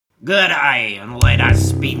G'day, and let us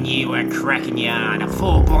spin you a cracking yarn of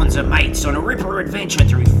four bonds of mates on a ripper adventure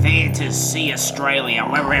through Fantasy Australia,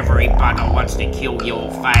 where every bugger wants to kill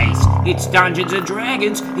your face. It's Dungeons and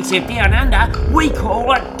Dragons, except down under, we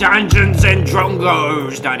call it Dungeons and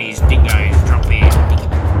Drongos. Dunnies, dingoes, drop bears,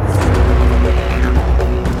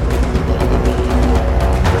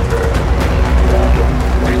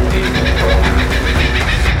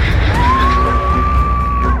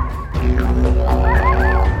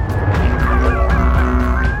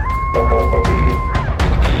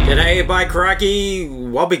 G'day, by crikey,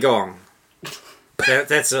 wobbegong.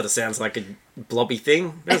 That sort of sounds like a blobby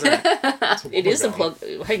thing, doesn't it? It is a plug.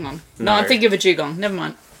 Hang on. No, I'm thinking of a dugong. Never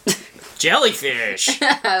mind. Jellyfish!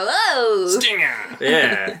 Hello! Stinger!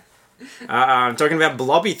 Yeah. I'm talking about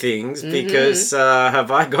blobby things because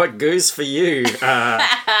have I got goose for you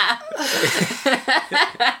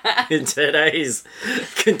in today's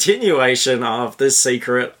continuation of The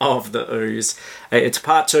Secret of the Ooze. It's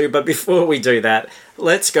part 2, but before we do that,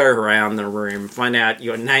 let's go around the room, find out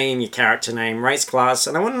your name, your character name, race, class,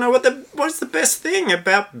 and I want to know what's the best thing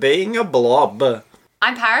about being a blob.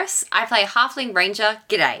 I'm Paris. I play Halfling Ranger.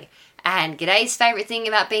 G'day. And G'day's favourite thing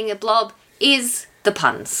about being a blob is the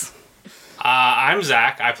puns. I'm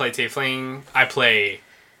Zach. I play Tiefling. I play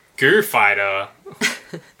Goo Fighter.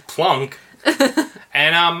 Plunk.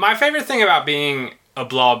 And my favorite thing about being a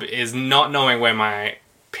blob is not knowing where my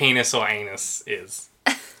penis or anus is.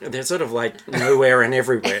 They're sort of like nowhere and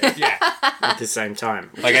everywhere Yeah. at the same time.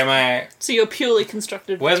 Like, am I... So you're purely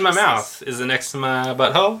constructed. Where's my penises. mouth? Is it next to my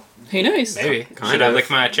butthole? Who knows? Maybe. Kind Should of. I lick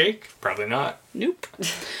my cheek? Probably not. Nope.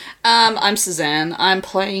 I'm Suzanne. I'm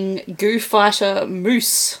playing Goo Fighter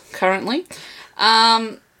Moose currently.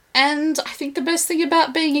 And I think the best thing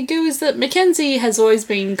about being a goo is that Mackenzie has always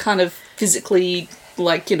been kind of physically,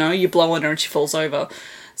 like, you know, you blow on her and she falls over.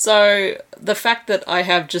 So the fact that I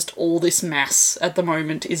have just all this mass at the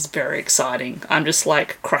moment is very exciting. I'm just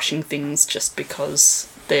like crushing things just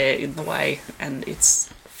because they're in the way and it's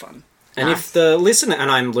fun. And if the listener, and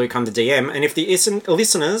I'm Luke, I'm the DM, and if the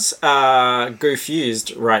listeners are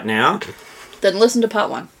goofused right now, Then listen to part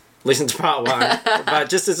 1. listen to part 1. But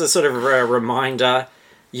just as a sort of a reminder,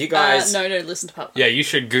 you guys, No, listen to part 1. Yeah, you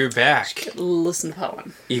should goo back. Listen to part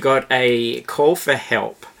 1. you got a call for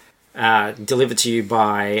help delivered to you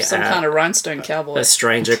by Some kind of rhinestone cowboy. a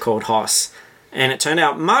stranger called Hoss. And it turned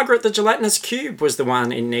out Margaret the Gelatinous Cube was the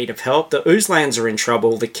one in need of help. The Oozelands are in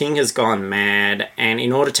trouble. The king has gone mad. And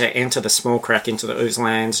in order to enter the small crack into the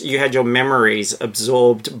Oozelands, you had your memories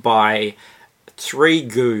absorbed by 3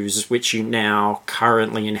 goos, which you now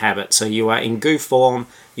currently inhabit. So you are in goo form,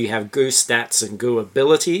 you have goo stats and goo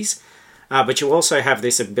abilities, but you also have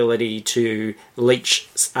this ability to leech,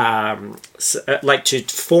 like to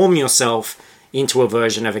form yourself into a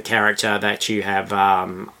version of a character that you have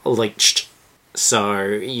leeched. So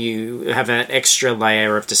you have an extra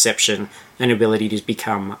layer of deception and ability to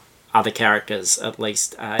become other characters, at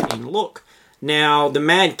least in look. Now, the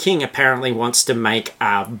Mad King apparently wants to make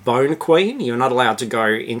a Bone Queen. You're not allowed to go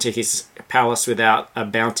into his palace without a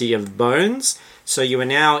bounty of bones. So you are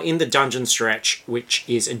now in the dungeon stretch, which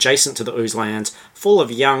is adjacent to the Oozelands, full of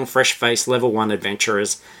young, fresh-faced level 1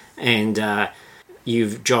 adventurers. And your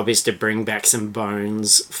job is to bring back some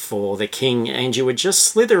bones for the king. And you were just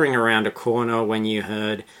slithering around a corner when you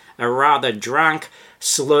heard a rather drunk,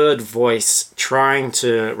 slurred voice trying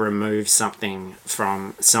to remove something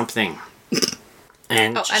from something.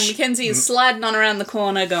 And Mackenzie is sliding on around the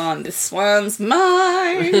corner going, this one's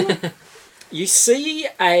mine. you see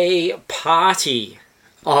a party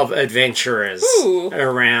of adventurers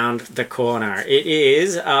around the corner. It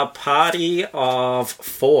is a party of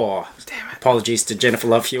 4. Damn it. Apologies to Jennifer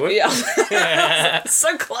Love Hewitt. Yeah.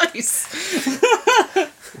 So close.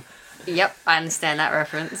 Yep, I understand that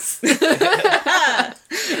reference.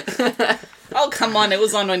 Oh, come on. It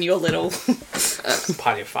was on when you were little.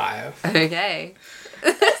 Party of 5. Okay.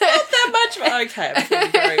 That much. Okay, I'm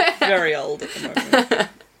feeling very, very old at the moment.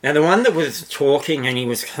 Now, the one that was talking and he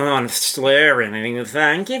was kind of slurring and he was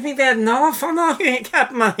saying, give me that knife, I'm not going to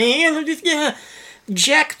cut my hand, I'm just going to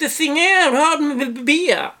jack the thing out, hold me the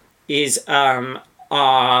beer, is Water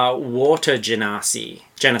Genasi,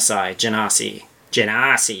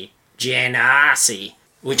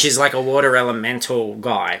 which is like a water elemental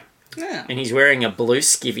guy. Yeah. And he's wearing a blue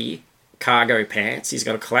skivvy cargo pants. He's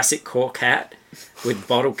got a classic cork hat with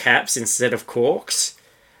bottle caps instead of corks.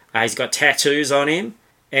 He's got tattoos on him.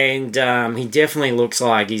 And he definitely looks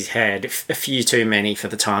like he's had a few too many for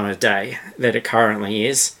the time of day that it currently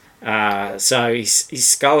is. So he's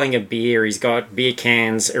sculling a beer. He's got beer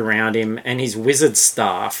cans around him. And his wizard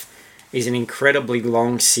staff is an incredibly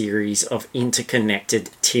long series of interconnected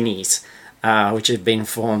tinnies, which have been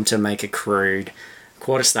formed to make a crude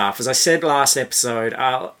quarterstaff. As I said last episode,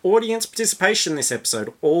 audience participation this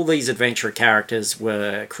episode, all these adventure characters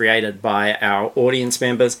were created by our audience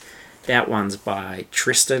members. That one's by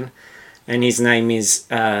Tristan, and his name is,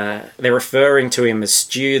 they're referring to him as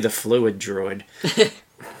Stu the Fluid Druid.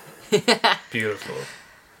 Beautiful.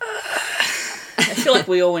 I feel like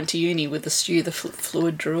we all went to uni with the Stu the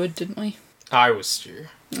Fluid Druid, didn't we? I was Stu.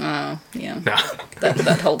 Oh, yeah. No.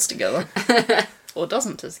 That holds together. Or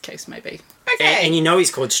doesn't, as the case may be. And you know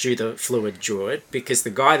he's called Stu the Fluid Druid because the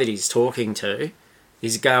guy that he's talking to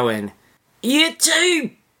is going, "You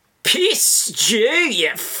too piss, Stu,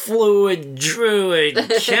 you fluid druid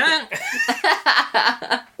cunt.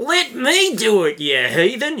 Let me do it, you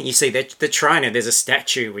heathen." You see, the trainer, there's a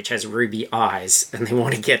statue which has ruby eyes, and they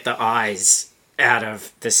want to get the eyes out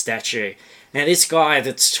of the statue. Now, this guy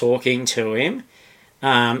that's talking to him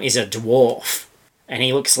is a dwarf, and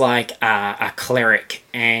he looks like a cleric,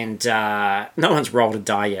 and no one's rolled a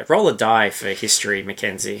die yet. Roll a die for history,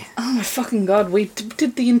 Mackenzie. Oh my fucking god, we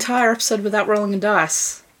did the entire episode without rolling a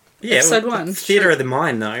dice. Yeah, Episode 1. Theatre of the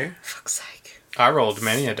mind, though. Fuck's sake. I rolled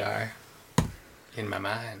many a die. In my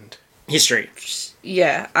mind. History.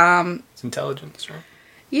 Yeah, It's intelligence, right?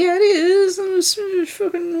 yeah, it is.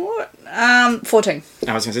 Fucking what? 14.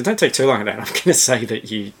 I was going to say, don't take too long on that. I'm going to say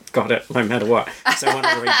that you got it no matter what. So I want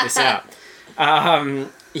to read this out.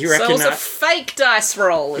 You So reckon it was a that... fake dice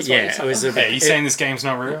roll, is what Yeah, you're it saying. was a... Hey, you saying this game's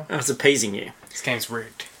not real? I was appeasing you. This game's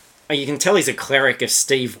rigged. You can tell he's a cleric of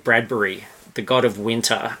Steve Bradbury, the god of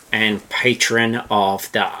winter and patron of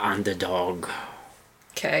the underdog.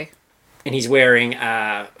 Okay. And he's wearing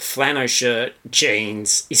a flannel shirt,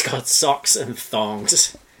 jeans. He's got socks and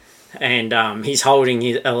thongs. And he's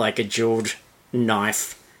holding like a jeweled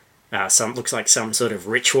knife. Looks like some sort of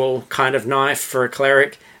ritual kind of knife for a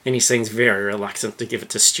cleric. And he seems very reluctant to give it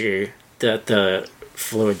to Stu, the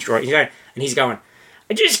fluid droid. And he's going,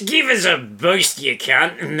 "Just give us a boost, you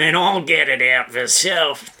cunt, and then I'll get it out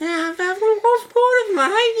myself." "Mate, you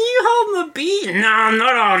hold my beer." "No, I'm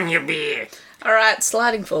not holding your beer." Alright,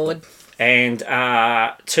 sliding forward. And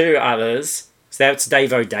two others. So that's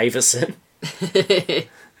Davo Davison.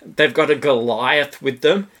 They've got a Goliath with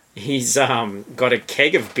them. He's got a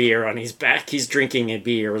keg of beer on his back. He's drinking a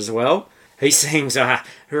beer as well. He seems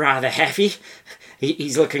rather happy.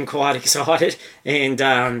 He's looking quite excited.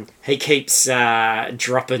 And he keeps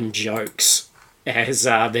dropping jokes as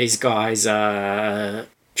these guys are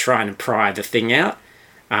trying to pry the thing out.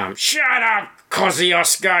 "Shut up,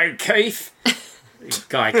 Kosciuszko, Keith." The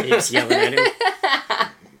guy keeps yelling at him.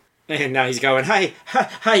 And he's going, hey, how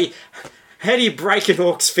do you break an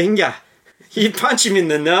orc's finger? You punch him in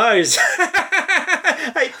the nose.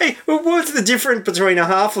 hey, what's the difference between a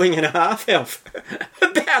halfling and a half-elf?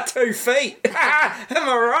 About 2 feet. Am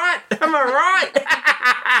I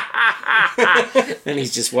right? And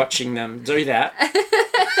he's just watching them do that.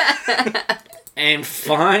 And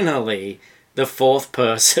finally, the fourth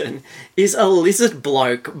person is a lizard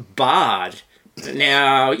bloke bard.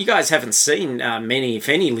 Now, you guys haven't seen many, if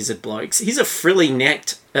any, lizard blokes. He's a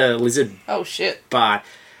frilly-necked lizard Oh shit. bard.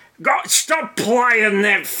 "God, stop playing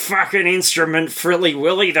that fucking instrument, Frilly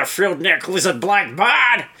Willy, the frilled-neck lizard bloke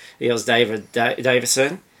bard!" yells David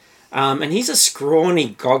Davison. And he's a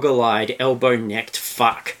scrawny, goggle-eyed, elbow-necked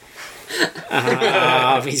fuck.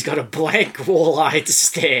 He's got a blank, wall-eyed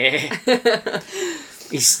stare.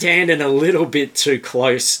 He's standing a little bit too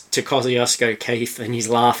close to Kosciuszko Keith, and he's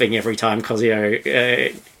laughing every time Keith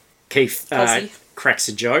cracks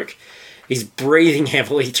a joke. He's breathing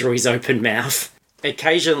heavily through his open mouth.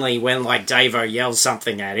 Occasionally, when Davo yells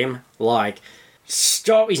something at him,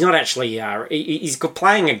 "Stop!" He's not actually. He's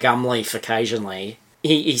playing a gum leaf occasionally.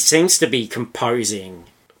 He seems to be composing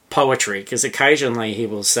poetry because occasionally he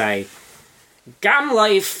will say, "Gum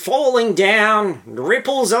leaf falling down,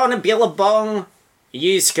 ripples on a billabong.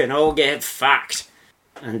 Yous can all get fucked."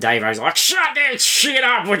 And Davo's like, "Shut that shit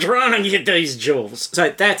up, we're trying to get these jewels."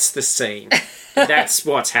 So that's the scene. That's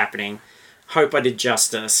what's happening. Hope I did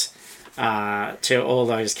justice to all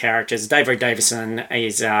those characters. Davo Davison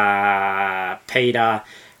is Peter,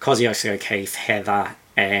 Kosciuszko Keith, Heather,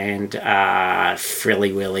 and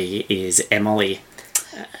Frilly Willy is Emily.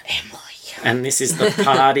 And this is the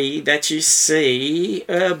party that you see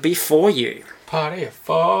before you. Party of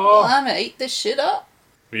Well, four. I'm gonna eat this shit up.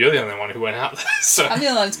 You're the only one who went out there, so... I'm the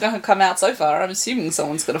only one that's gonna come out so far. I'm assuming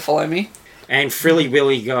someone's gonna follow me. And Frilly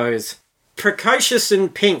Willy goes, "Precocious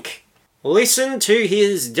and pink, listen to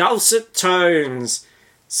his dulcet tones.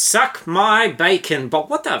 Suck my bacon." But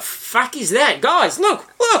what the fuck is that? Guys, look!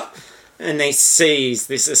 and he sees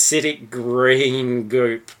this acidic green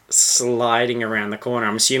goop sliding around the corner.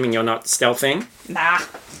 I'm assuming you're not stealthing. Nah.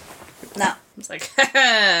 It's like,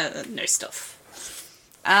 no stuff.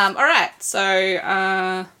 Alright, so,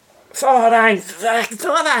 Thought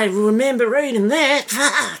I remember reading that.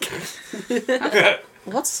 Fuck.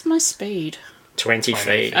 what's my speed? 20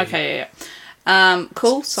 feet. Okay, yeah.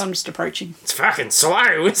 Cool, so I'm just approaching. It's fucking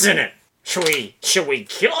slow, isn't it? Should we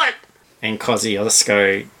kill it? And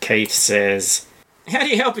Kosciuszko Keith says, how do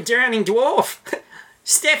you help a drowning dwarf?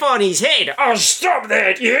 Step on his head. Oh, stop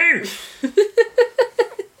that, you!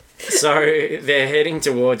 So they're heading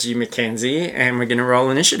towards you, Mackenzie, and we're going to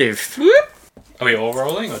roll initiative. Are we all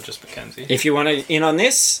rolling or just Mackenzie? If you want to in on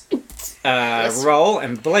this, roll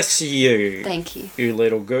and bless you. Thank you. You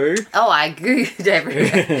little goo. Oh, I gooed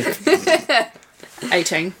everywhere.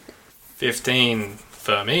 18. 15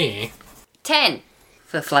 for me. 10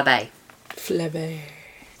 for Flabé. Flabé.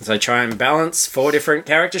 So try and balance 4 different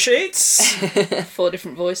character sheets. 4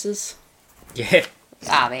 different voices. Yeah.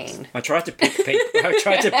 I mean, I tried to pick.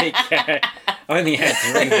 I only had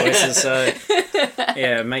 3 voices, so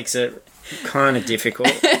yeah, it makes it kind of difficult.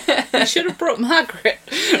 I should have brought Margaret.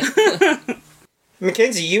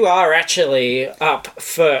 Mackenzie, you are actually up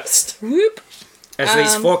first. Whoop. As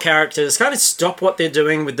these 4 characters kind of stop what they're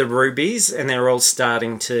doing with the rubies, and they're all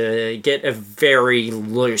starting to get a very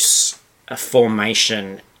loose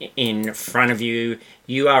formation in front of you.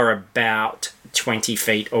 You are about 20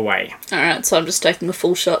 feet away. Alright, so I'm just taking a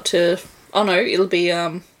full shot to... Oh no, it'll be,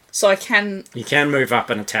 So I can... You can move up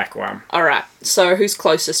and attack one. Alright, so who's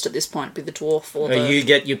closest at this point? Be the dwarf or the... You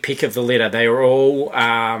get your pick of the litter. They are all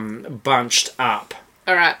bunched up.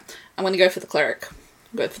 Alright, I'm going to go for the cleric.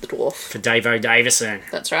 Go for the dwarf. For Davo Davison.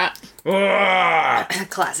 That's right. Oh,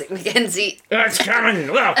 classic Mackenzie. it's coming.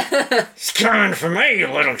 Look, it's coming for me, you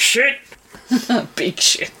little shit. Big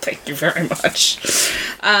shit, thank you very much.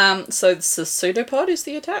 So the pseudopod is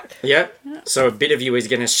the attack? Yep. So a bit of you is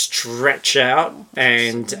going to stretch out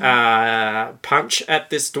and punch at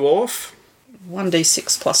this dwarf.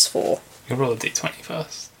 1d6 plus 4. You roll a d20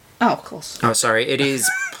 first. Oh, of course. Oh, sorry. It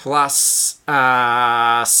is plus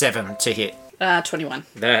 7 to hit. 21.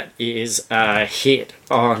 That is a hit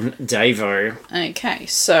on Davo. Okay,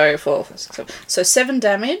 so 4, 5, 6, 7. So 7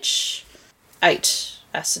 damage, 8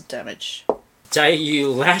 acid damage. You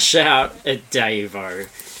lash out at Davo.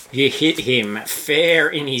 You hit him fair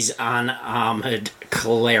in his unarmoured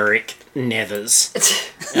cleric nethers.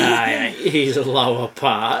 His lower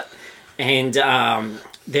part. And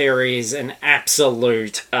there is an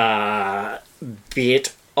absolute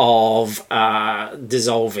bit of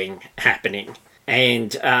dissolving happening.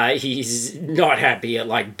 And he's not happy.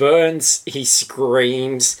 It burns, he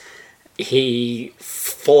screams, he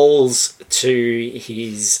falls to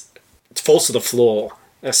the floor,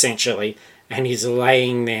 essentially, and he's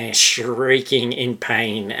laying there shrieking in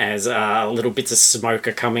pain as little bits of smoke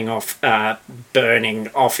are coming off, burning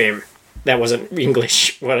off him. That wasn't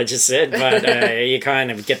English, what I just said, but you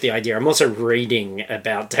kind of get the idea. I'm also reading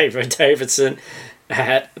about David Davidson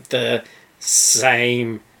at the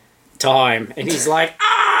same time, and he's like,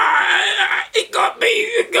 it got me,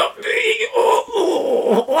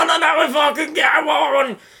 oh, wanna know if I can go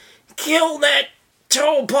on, kill that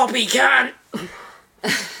tall poppy cunt.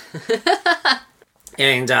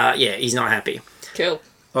 And, he's not happy. Cool.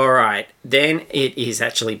 Alright, then it is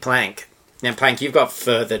actually Plank. Now, Plank, you've got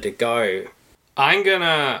further to go. I'm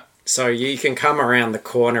gonna... So you can come around the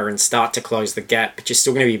corner and start to close the gap, but you're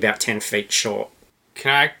still going to be about 10 feet short.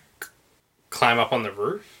 Can I climb up on the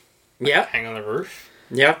roof? Yep. Hang on the roof?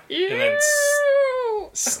 Yep. And then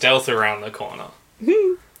stealth around the corner.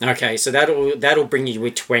 Okay, so that'll bring you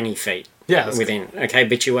with 20 feet. Yeah, that's within. Okay,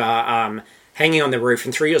 but you are hanging on the roof,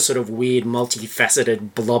 and through your sort of weird,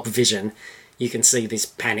 multifaceted blob vision, you can see this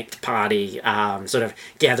panicked party sort of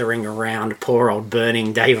gathering around poor old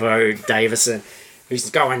burning Davo Davison, who's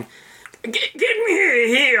going, Get me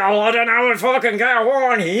here, I don't know if I can go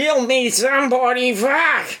on, heal me somebody,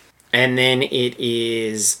 fuck! And then it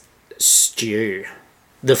is Stu,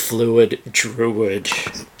 the fluid druid.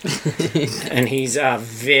 And he's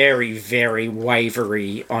very, very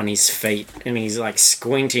wavery on his feet, and he's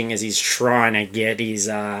squinting as he's trying to get his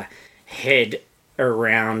head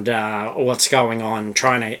around what's going on,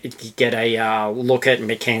 trying to get a look at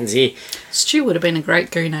Mackenzie. Stu would have been a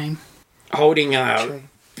great goo name. Holding a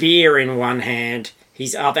beer in one hand,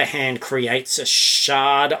 his other hand creates a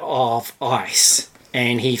shard of ice,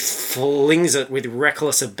 and he flings it with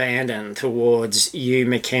reckless abandon towards you,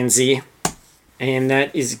 Mackenzie. And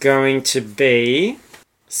that is going to be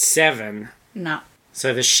 7. No.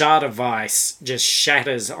 So the shard of ice just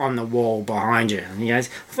shatters on the wall behind you. And he goes,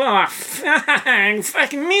 "Oh,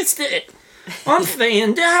 fucking missed it. I'm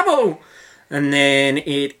feeling double." And then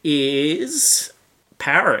it is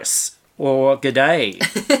Paris or G'day.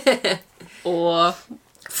 Or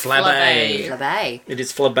Flabé. Flabé. It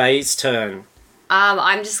is Flabé's turn.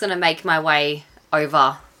 I'm just gonna make my way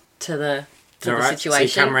over to the Alright, so you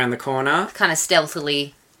situation. come around the corner. Kind of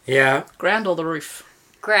stealthily. Yeah. ground or the roof?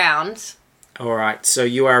 Ground. Alright, so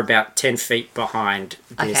you are about 10 feet behind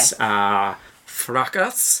this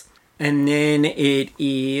fracas. And then it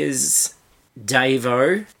is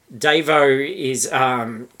Davo. Davo is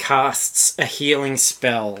casts a healing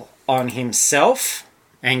spell on himself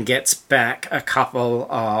and gets back a couple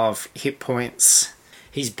of hit points.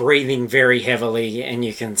 He's breathing very heavily, and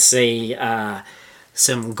you can see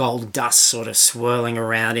some gold dust sort of swirling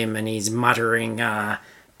around him, and he's muttering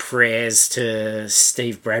prayers to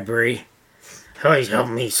Steve Bradbury. "Please help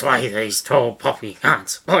me slay these tall poppy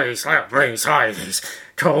cunts. Please help me slay these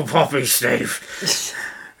tall poppy, Steve.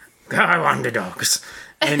 Go underdogs."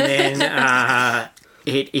 And then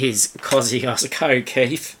it is Kosciuszko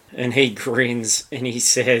Keith, and he grins and he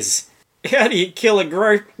says, "How do you kill a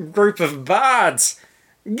group of bards?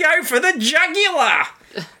 Go for the jugular!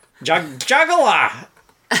 Jugular!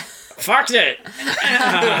 Fucked it!"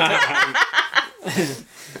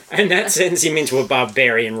 And that sends him into a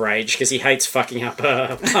barbarian rage because he hates fucking up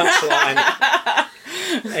a punchline.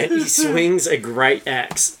 And he swings a great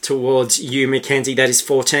axe towards you, Mackenzie. That is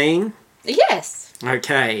 14. Yes.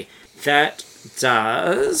 Okay, that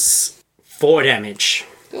does 4 damage.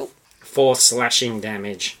 Cool. 4 slashing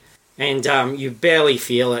damage. And you barely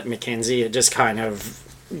feel it, Mackenzie. It just kind of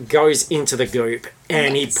goes into the goop.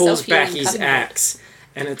 And he pulls back Self-healing his cutting axe,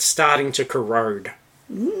 and it's starting to corrode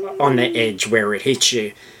on the edge where it hits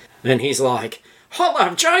you. Then he's like, "I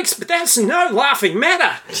love jokes, but that's no laughing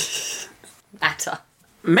matter. Matter."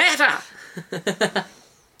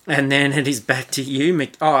 And then it is back to you,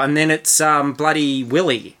 and then it's bloody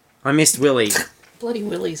Willie. I missed Willie. Bloody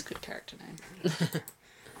Willie's a good character name.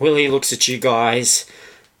 Willie looks at you guys,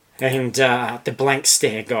 and the blank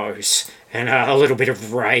stare goes, and a little bit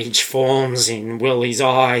of rage forms in Willie's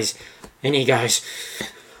eyes, and he goes,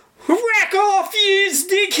 "Rack off, you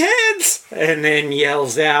dickheads!" And then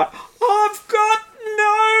yells out, "I've got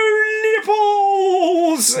no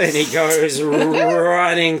nipples!" And he goes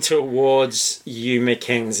running towards you,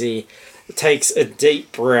 Mackenzie, takes a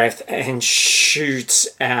deep breath and shoots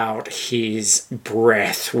out his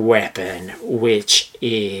breath weapon, which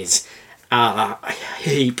is a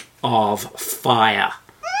heap of fire.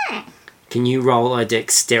 Can you roll a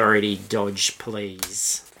dexterity dodge,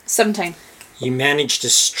 please? 17. You managed to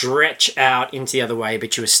stretch out into the other way,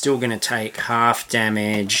 but you are still going to take half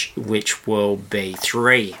damage, which will be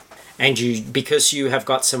 3. And because you have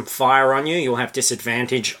got some fire on you, you'll have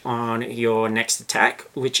disadvantage on your next attack,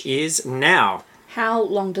 which is now. How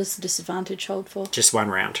long does the disadvantage hold for? Just 1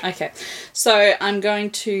 round. Okay. So I'm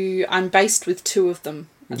based with 2 of them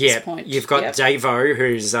at this point. You've got Davo,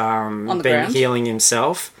 who's been ground. healing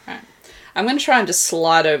himself. Right. I'm going to try and just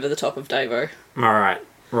slide over the top of Davo. Alright,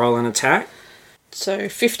 roll an attack. So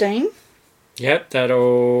 15. Yep, that'll...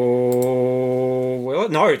 Well,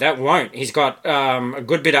 no, that won't. He's got a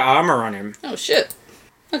good bit of armour on him. Oh, shit.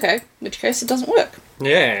 Okay, in which case it doesn't work.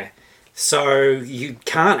 Yeah. So you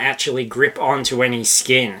can't actually grip onto any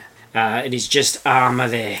skin. It is just armour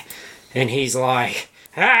there. And he's like,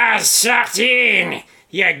 "Sucked in,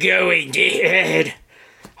 you gooey dickhead.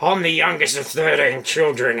 I'm the youngest of 13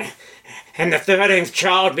 children. And the 13th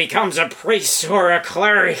child becomes a priest or a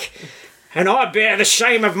cleric. And I bear the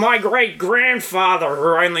shame of my great-grandfather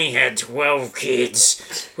who only had 12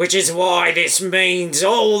 kids, which is why this means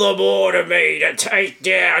all the more to me to take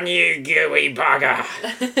down you gooey bugger."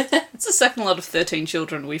 It's the second lot of 13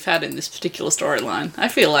 children we've had in this particular storyline. I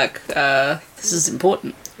feel like this is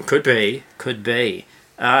important. Could be.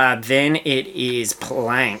 Then it is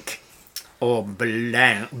Plank or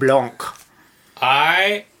Blanc.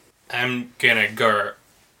 I am gonna go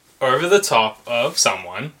over the top of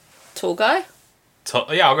someone. Tall guy?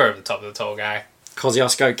 Yeah, I'll go over the top of the tall guy.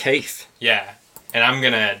 Kosciuszko Keith. Yeah. And I'm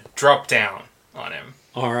gonna drop down on him.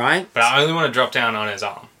 Alright. But I only want to drop down on his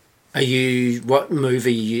arm. What move are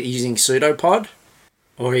you using? Pseudopod?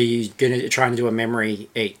 Or are you trying to do a memory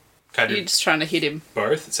eat? Can I do You're just trying to hit him.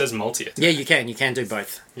 both? It says multi-attack. Yeah, you can do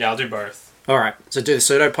both. Yeah, I'll do both. Alright, so do the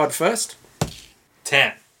pseudopod first.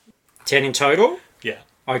 10. 10 in total? Yeah.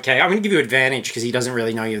 Okay, I'm going to give you advantage because he doesn't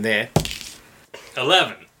really know you're there.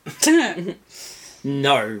 11.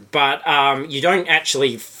 No, but you don't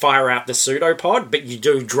actually fire out the pseudopod, but you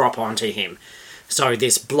do drop onto him. So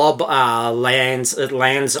this blob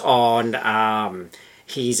lands on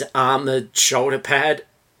his armored shoulder pad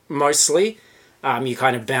mostly. You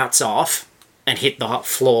kind of bounce off and hit the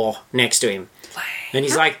floor next to him. And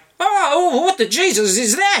he's like, oh, what the Jesus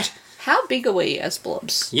is that? How big are we as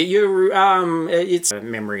blobs? It's a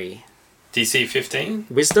memory DC 15.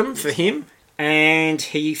 wisdom for him, and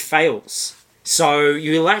he fails. So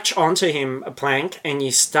you latch onto him, Plank, and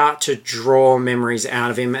you start to draw memories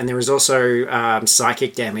out of him, and there is also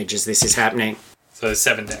psychic damage as this is happening. So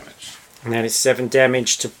 7 damage. And that is 7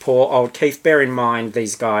 damage to poor old Keith. Bear in mind,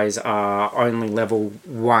 these guys are only level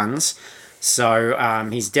 1s, so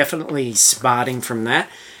he's definitely smarting from that,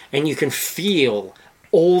 and you can feel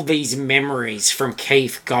all these memories from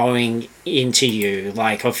Keith going into you,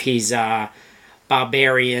 like of his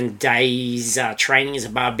barbarian days, training as a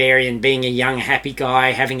barbarian, being a young happy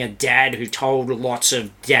guy, having a dad who told lots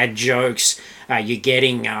of dad jokes. You're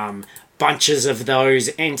getting bunches of those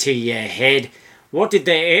into your head. What did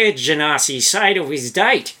the air genasi say to his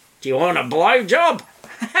date? Do you want a blowjob?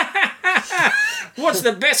 What's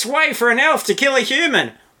the best way for an elf to kill a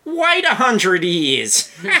human? Wait 100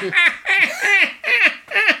 years.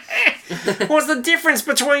 What's the difference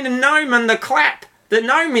between a gnome and the clap? The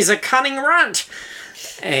gnome is a cunning runt.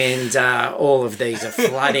 And all of these are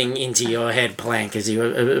flooding into your head, Plank, as you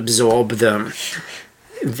absorb them.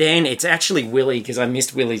 Then it's actually Willy, because I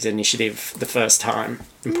missed Willy's initiative the first time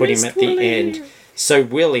and put him at the end. So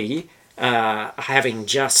Willy, having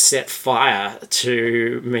just set fire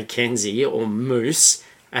to Mackenzie, or Moose,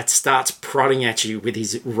 starts prodding at you with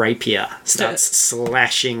his rapier, starts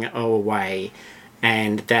slashing away.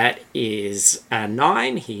 And that is a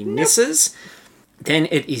 9. He misses. Then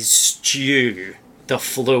it is Stu, the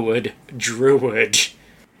fluid druid.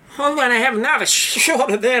 I'm going to have another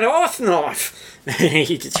shot of that ice knife.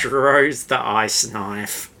 He throws the ice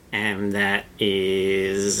knife, and that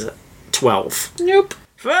is 12. Nope.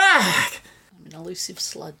 Fuck! I'm an elusive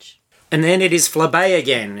sludge. And then it is Flabe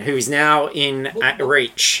again, who is now in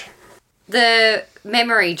reach. The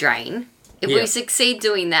memory drain. If Yeah. we succeed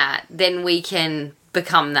doing that, then we can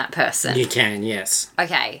become that person. You can, yes.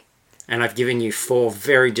 Okay. And I've given you 4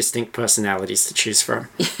 very distinct personalities to choose from.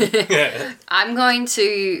 I'm going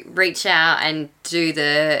to reach out and do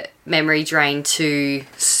the memory drain to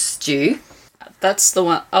Stu. That's the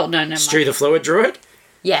one. Oh, no, never mind. Stu the fluid druid?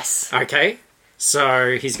 Yes. Okay.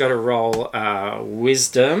 So he's got to roll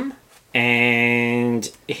wisdom,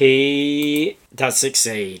 and he does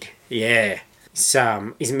succeed. Yeah.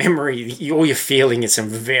 His memory, all you're feeling is some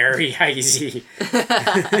very hazy.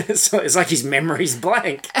 So it's like his memory's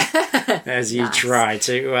blank as you try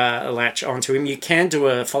to latch onto him. You can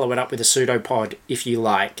follow it up with a pseudopod if you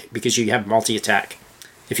like, because you have multi-attack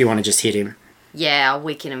if you want to just hit him. Yeah, I'll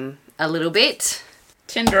weaken him a little bit.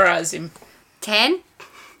 Tenderize him. 10.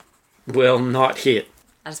 Will not hit.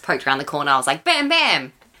 I just poked around the corner. I was like, bam,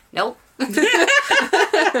 bam. Nope.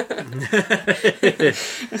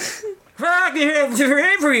 Fuck, they're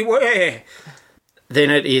everywhere.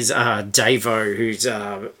 Then it is Davo, who's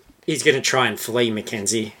he's going to try and flee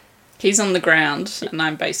Mackenzie. He's on the ground, and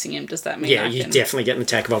I'm basing him. Does that mean Yeah, I you can... definitely get an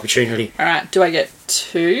attack of opportunity. Alright, do I get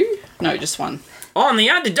 2? No, just 1. I'm the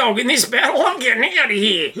underdog in this battle. I'm getting out of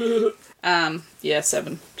here. Yeah,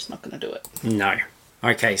 7. Just not going to do it. No.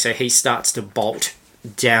 Okay, so he starts to bolt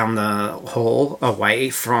down the hall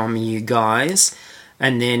away from you guys.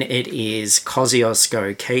 And then it is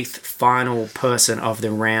Kosciuszko, Keith, final person of the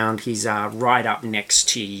round. He's right up next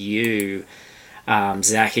to you,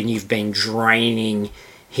 Zach, and you've been draining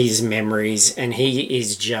his memories, and he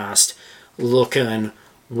is just looking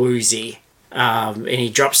woozy. And he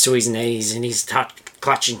drops to his knees, and he's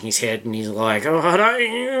clutching his head, and he's like, oh, I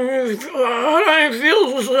don't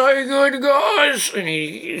feel so good, guys. And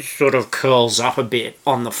he sort of curls up a bit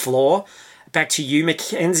on the floor. Back to you,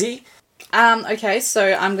 Mackenzie. Okay,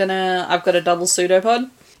 so I've got a double pseudopod.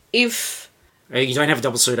 If... You don't have a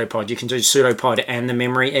double pseudopod. You can do pseudopod and the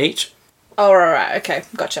memory each. Oh, right, okay,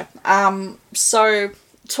 gotcha. So,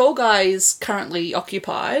 tall guy is currently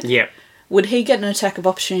occupied. Yep. Would he get an attack of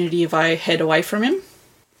opportunity if I head away from him?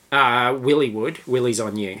 Willy would. Willy's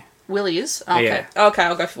on you. Willy is? Okay. Yeah. Okay,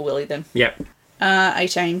 I'll go for Willy then. Yep.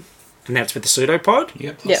 18. And that's with the pseudopod.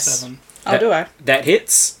 Yep, plus Yes. 7. Oh, do I? That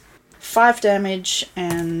hits. 5 damage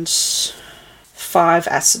and 5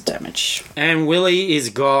 acid damage. And Willy is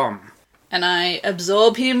gone. And I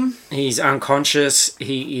absorb him. He's unconscious.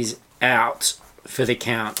 He is out for the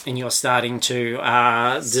count. And you're starting to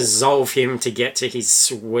dissolve him to get to his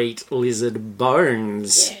sweet lizard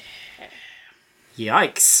bones. Yeah.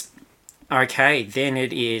 Yikes. Okay, then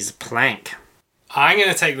it is Plank. I'm going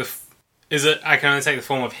to take I can only take the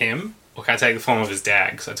form of him? Or can I take the form of his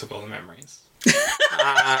dad, because I took all the memories?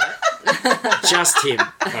 Just him.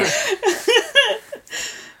 Right.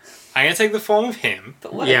 I'm going to take the form of him,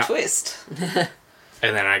 But what Yeah. a twist.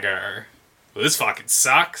 and then I go, well, this fucking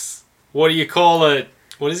sucks. What do you call it?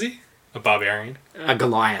 What is he? A barbarian. A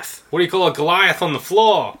Goliath. What do you call a Goliath on the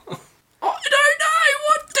floor? I don't know.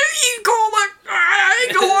 What do you call a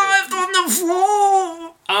Goliath on the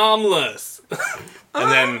floor? Armless.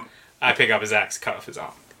 And then I pick up his axe, cut off his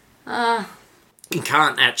arm. You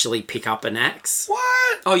can't actually pick up an axe.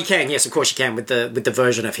 What? Oh, you can. Yes, of course you can with the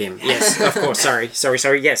version of him. Yes, of course. Sorry.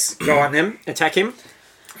 Yes, go on him. Attack him.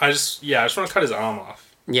 I just want to cut his arm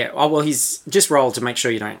off. Yeah. Oh well, he's just rolled to make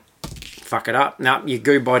sure you don't fuck it up. No, your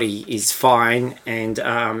goo body is fine, and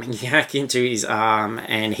you hack into his arm,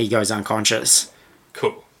 and he goes unconscious.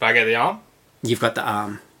 Cool. But I get the arm? You've got the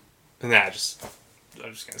arm. And then I'm just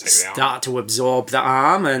going to take the arm. Start to absorb the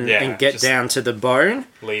arm and get just- down to the bone.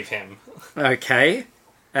 Leave him. Okay.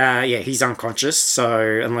 Yeah, he's unconscious,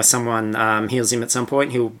 so unless someone heals him at some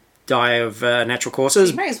point, he'll die of natural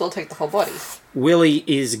causes. You may as well take the whole body. Willie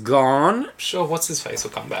is gone. Sure, what's his face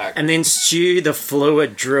will come back. And then Stu, the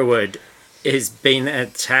fluid druid, has been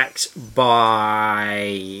attacked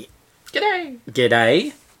by G'day.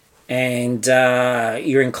 G'day. And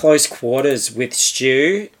you're in close quarters with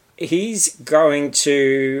Stu. He's going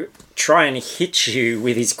to try and hit you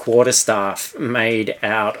with his quarterstaff made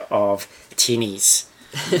out of tinnies.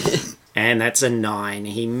 And that's a 9.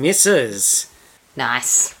 He misses,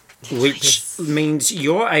 Nice. which means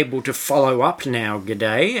you're able to follow up now,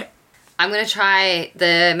 G'day. I'm going to try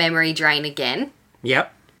the memory drain again.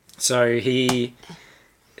 Yep. So he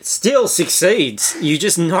still succeeds. You're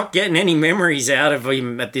just not getting any memories out of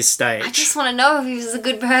him at this stage. I just want to know if he was a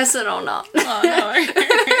good person or not. Oh, no.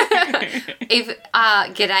 If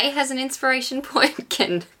G'day has an inspiration point,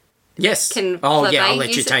 can... Yes. Can I'll Flavane let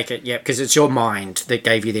you use it? take it. Yeah, because it's your mind that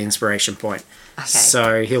gave you the inspiration point. Okay.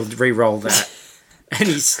 So he'll re-roll that. And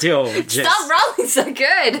he's still just Stop rolling so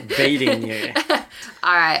good. beating you.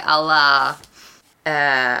 All right,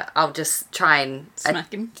 I'll just try and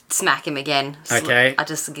Smack him. smack him again. Okay. I'll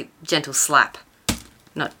just give gentle slap.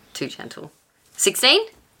 Not too gentle. 16?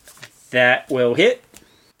 That will hit.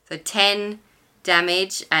 So 10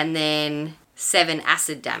 damage and then 7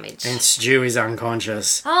 acid damage. And Stu is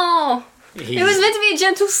unconscious. Oh, it was meant to be a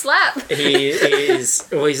gentle slap. He is...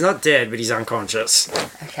 Well, he's not dead, but he's unconscious.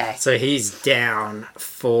 Okay. So he's down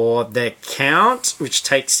for the count, which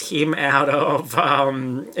takes him out of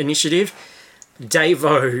initiative.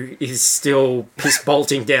 Davo is still piss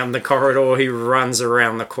bolting down the corridor. He runs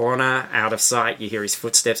around the corner, out of sight. You hear his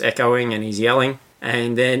footsteps echoing, and he's yelling.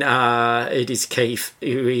 And then it is Keith,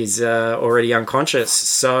 who is already unconscious.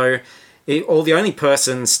 So the only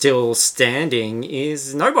person still standing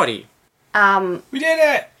is nobody. We did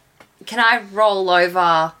it! Can I roll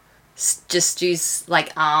over just use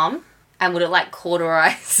like arm? And would it like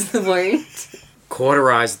cauterize the wound?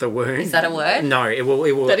 Cauterize the wound. Is that a word? No, it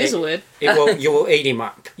will. That is a word. You will eat him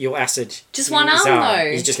up. You'll acid. Just one his arm, though.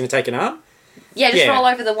 You're just going to take an arm? Yeah, just Yeah. roll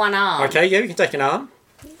over the one arm. Okay, yeah, you can take an arm.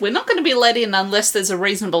 We're not going to be let in unless there's a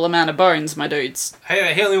reasonable amount of bones, my dudes.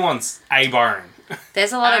 Hey, he only wants a bone.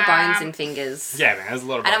 There's a lot of bones and fingers. Yeah, man, there's a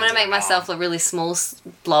lot of And I'm bones going to in make an myself arm. a really small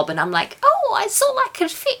blob, and I'm like, oh, I saw that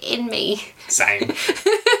could fit in me. Same.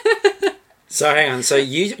 So hang on, so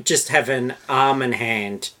you just have an arm and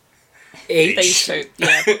hand each. These two.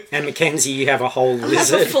 Yeah. And Mackenzie, you have a whole I have a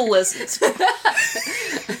lizard. full lizard. See,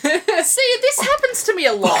 this happens to me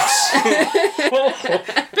a lot.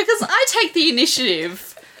 Because I take the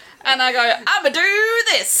initiative and I go, I'ma do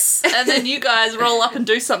this. And then you guys roll up and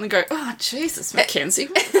do something and go, oh, Jesus, Mackenzie.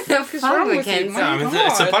 What is wrong with you? I mean,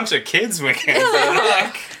 it's a bunch of kids,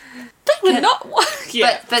 Mackenzie. They would not work.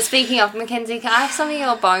 Yeah. But speaking of, Mackenzie, can I have some of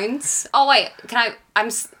your bones? Oh, wait,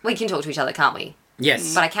 we can talk to each other, can't we?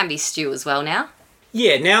 Yes. But I can be Stu as well now.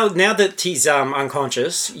 Yeah, now that he's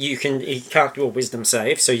unconscious, he can't do a wisdom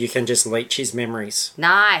save, so you can just leech his memories.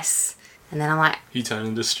 Nice. And then I'm like, You turn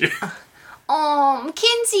into Stu. oh,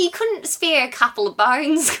 Mackenzie, you couldn't spare a couple of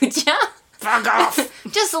bones, could you? Fuck off!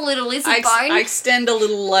 Just a little lizard I bone. extend a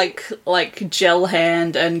little, like gel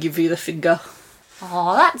hand and give you the finger.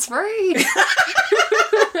 Oh, that's rude.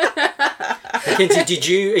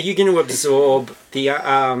 Mackenzie, are you going to absorb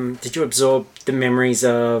did you absorb the memories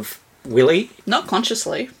of Willie? Not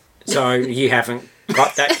consciously. So you haven't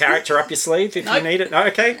got that character up your sleeve if you Nope. need it? Oh,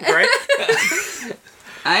 okay, great.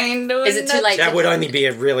 I ain't doing Is it too late? That would only be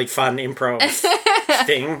a really fun improv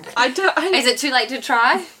thing. I don't. Is it too late to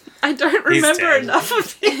try? I don't remember dead. enough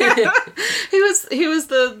of him. He was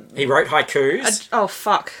the... He wrote haikus. Oh,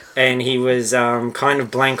 fuck. And he was kind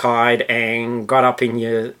of blank-eyed and got up in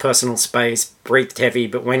your personal space, breathed heavy,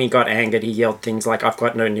 but when he got angered, he yelled things like, "I've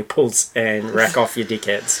got no nipples," and "Rack off your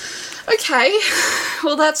dickheads." Okay.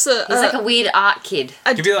 Well, that's a... He's like a weird art kid.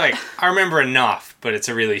 You'd be like, I remember enough, but it's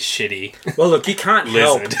a really shitty. Well, look, you can't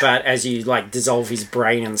help Lizard. but as you, like, dissolve his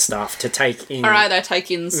brain and stuff to take in Alright, I take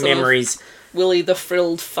in sort memories of Willy the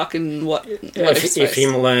frilled fucking what if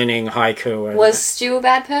him learning haiku. And Was Stu a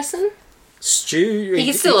bad person? Stu... He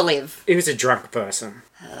can still live. He was a drunk person.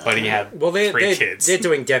 But he had Well, they're 3 kids. They're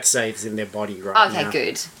doing death saves in their body right Okay, now.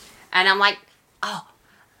 good. And I'm like,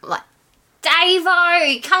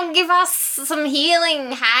 Davo, come give us some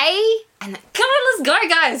healing, hey? And come on, let's go,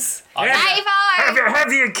 guys. Davo!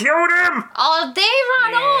 Have you killed him? Oh, they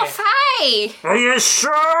run off, hey! Are you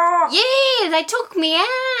sure? Yeah, they took me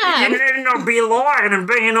out. You better not be lying and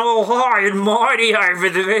being all high and mighty over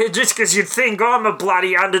there just because you think I'm a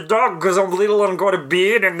bloody underdog because I'm little and got a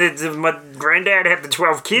beard and my granddad had the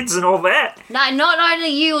 12 kids and all that. No, not only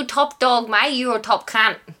you a top dog, mate, you're a top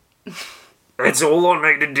cunt. That's all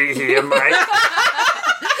I need to do here, mate.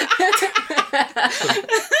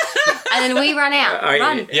 And then we run out.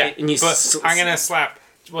 Run. Yeah, And you but I'm gonna slap.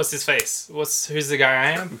 What's his face? Who's the guy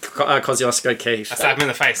I am? Kosciuszko Keith. I slap him in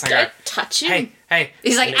the face. And I Don't go, touch him. hey.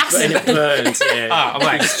 He's like And acid. it burns, yeah. Oh, I'm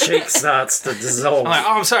like, His cheek starts to dissolve. I'm like,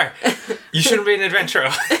 oh, I'm sorry. You shouldn't be an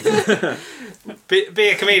adventurer. be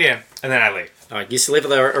a comedian. And then I leave. You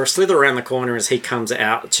slither around the corner as he comes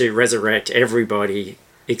out to resurrect everybody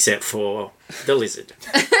except for the lizard.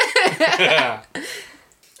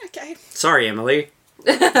 Okay. Sorry, Emily.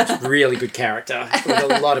 Really good character with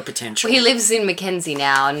a lot of potential. He lives in Mackenzie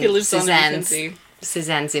now, and He lives on Suzanne's, Mackenzie.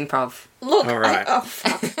 Suzanne's improv. Look, All right. oh,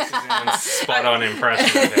 fuck. And spot on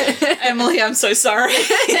impression of him. Emily, I'm so sorry.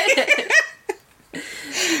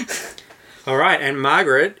 All right, and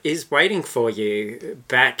Margaret is waiting for you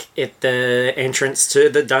back at the entrance to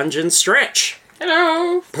the dungeon stretch.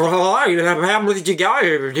 Hello. Right, how did you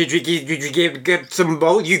go? Did you get some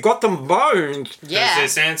bones? You got them bones. Yeah.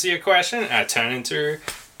 Does this answer your question? I turn into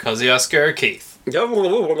Kosciuszko Keith. Yeah, well,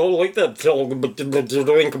 I don't like that. But to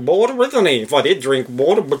drink water, isn't he? If I did drink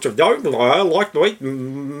water, but you don't, I like to eat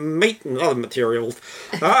meat and other materials.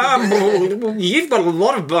 You've got a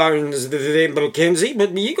lot of bones there, Mackenzie,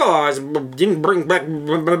 but you guys didn't bring back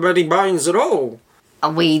any bones at all.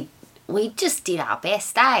 We just did our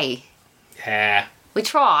best, eh? Yeah. We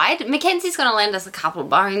tried. Mackenzie's going to lend us a couple of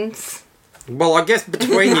bones. Well, I guess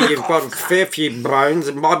between you, you've got a fair few bones.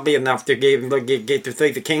 It might be enough to get to see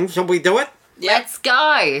the king. Shall we do it? Let's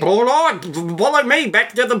go. All right, follow me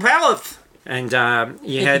back to the palace. And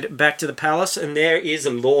you head back to the palace, and there is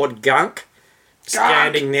Lord Gunk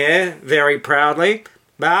standing there very proudly.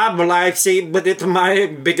 Well, I see, but it's my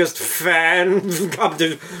biggest fan come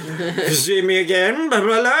to see me again.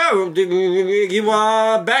 Hello, you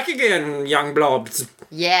are back again, young blobs.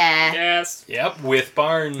 Yeah. Yes. Yep, with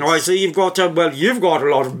bones. I see you've got you've got a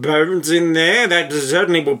lot of bones in there. That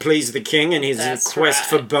certainly will please the king in his That's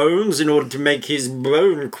quest right. for bones in order to make his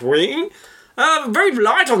bone queen. Very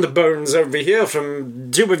light on the bones over here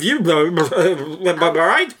from two of you, though. Am I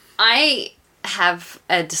right? I have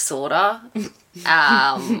a disorder.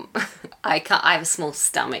 I have a small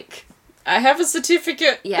stomach. I have a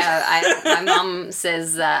certificate. Yeah, my mum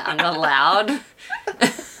says I'm not allowed.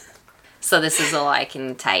 So this is all I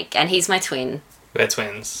can take. And he's my twin. We're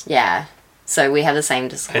twins. Yeah. So we have the same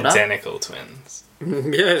disorder. Identical twins.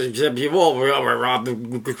 Yes, except you all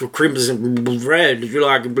are crimson red. You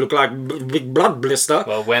look like a big blood blister.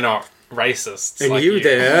 Well, we're not racists. And like you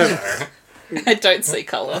there. so. I don't see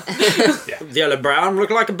colour. Yellow brown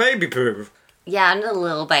look like a baby poo. Yeah, I'm a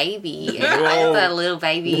little baby. I have a little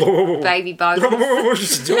baby bone. Oh,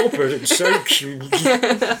 stop it. It's so cute.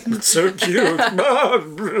 It's so cute.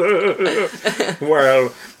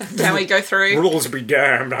 Well, Can we go through? rules be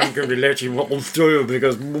damned. I'm going to let you all through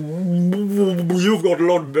because you've got a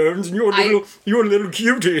lot of bones and you're a little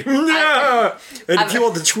cutie. Yeah. And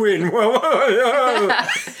you're the twin.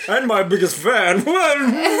 And my biggest fan.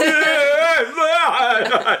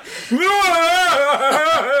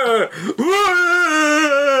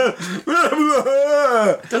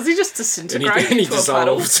 Does he just disintegrate into a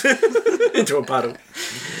puddle? into a puddle.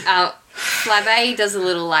 Flabé does a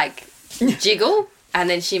little, like, jiggle, and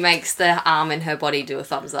then she makes the arm in her body do a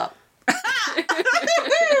thumbs up.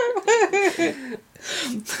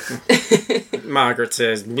 Margaret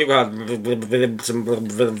says, you got some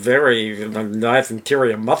very nice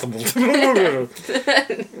interior muscles.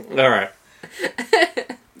 All right.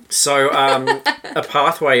 So a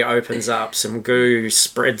pathway opens up, some goo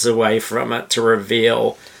spreads away from it to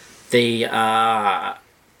reveal the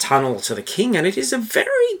tunnel to the king, and it is a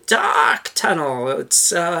very dark tunnel.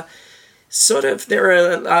 It's sort of, there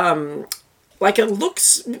are, like it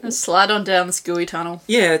looks... Slide on down this gooey tunnel.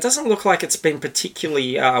 Yeah, it doesn't look like it's been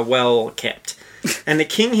particularly well kept. And the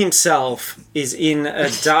king himself is in a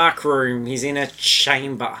dark room. He's in a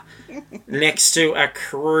chamber next to a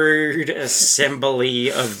crude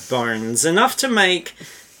assembly of bones. Enough to make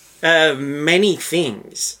many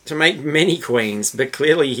things, to make many queens, but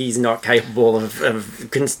clearly he's not capable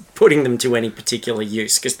of putting them to any particular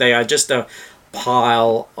use because they are just a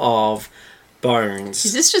pile of bones.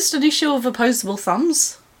 Is this just an issue of opposable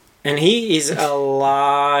thumbs? And he is a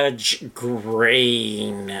large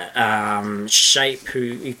green shape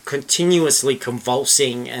who continuously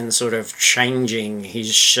convulsing and sort of changing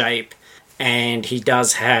his shape. And he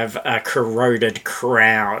does have a corroded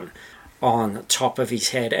crown on top of his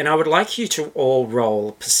head. And I would like you to all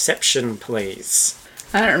roll perception, please.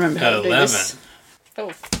 I don't remember how to do 11. this.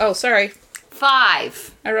 Oh, sorry.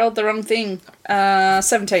 5. I rolled the wrong thing.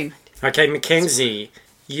 17. Okay, Mackenzie,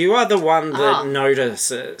 you are the one that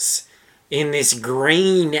notices in this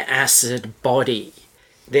green acid body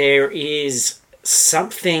there is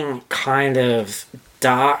something kind of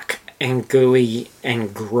dark and gooey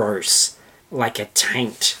and gross, like a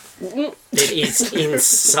taint that is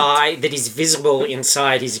inside, that is visible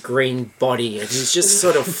inside his green body, and he's just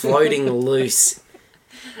sort of floating loose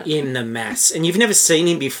in the mass. And you've never seen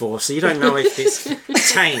him before, so you don't know if this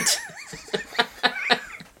taint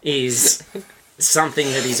is something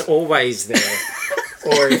that is always there,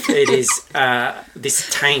 or if it is this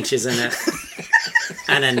taint is an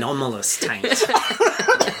anomalous taint.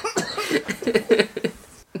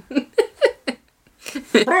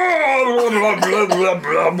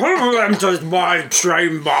 Enters my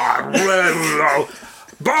chamber.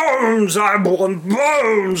 Bones, I want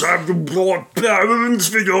bones. I've brought bones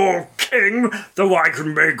for your king, though I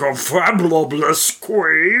can make a fabulous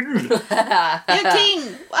queen. Your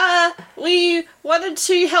king, we wanted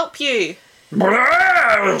to help you.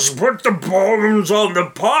 Yes, put the bones on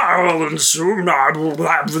the pile, and soon I will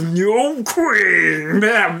have the new queen.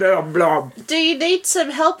 Blah, blah, blah. Do you need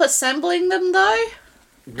some help assembling them, though?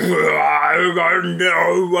 I don't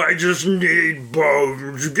know, I just need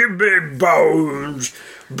bones. Give me bones.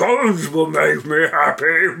 Bones will make me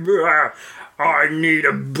happy. I need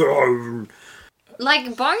a bone.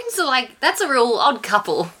 Like, bones are like, that's a real odd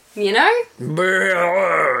couple, you know?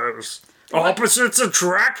 Yes. Opposites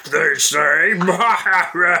attract, they say.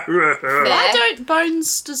 Why don't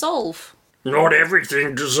bones dissolve? Not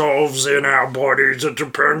everything dissolves in our bodies. It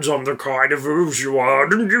depends on the kind of ooze you are.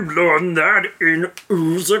 Didn't you learn that in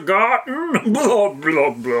Ooze-a-garten? Blah, blah,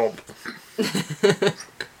 blah.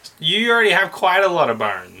 You already have quite a lot of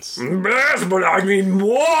bones. Yes, but I need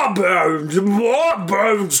more bones. More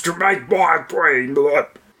bones to make my queen.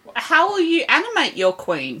 How will you animate your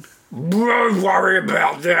queen? Don't worry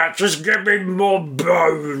about that. Just give me more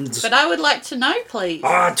bones. But I would like to know, please.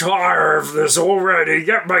 I'm tired of this already.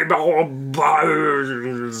 Get me more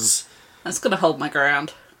bones. That's going to hold my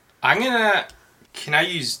ground. Can I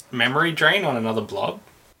use memory drain on another blob?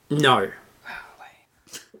 No.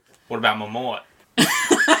 What about Mamort?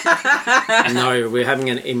 No, we're having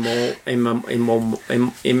an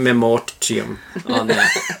immemortium on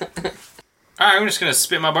that. Alright, I'm just gonna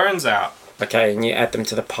spit my bones out. Okay, and you add them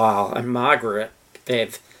to the pile. And Margaret,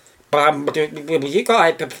 Bev, will you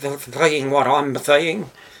guys seeing what I'm seeing?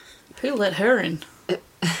 Who let her in?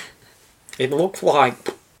 It looks like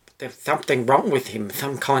there's something wrong with him.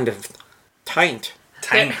 Some kind of taint.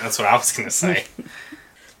 Taint, that's what I was gonna say.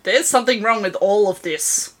 There's something wrong with all of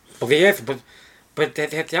this. Well, yes, but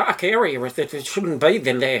that dark area that it shouldn't be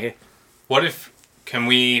there. What if, can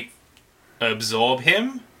we absorb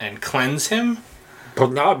him and cleanse him?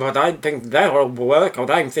 But no, but I think that'll work. I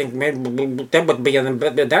don't think that would be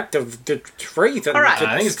that to treat and All right.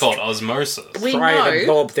 I think it's called osmosis. We try and know,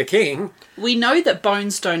 absorb the king. we know that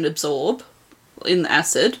bones don't absorb in the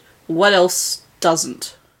acid. What else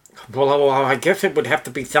doesn't? Well, I guess it would have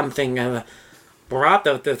to be something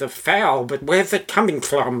rather the foul, but where's it coming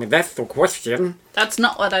from? That's the question. That's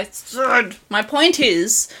not what I said. My point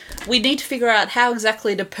is, we need to figure out how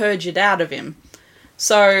exactly to purge it out of him.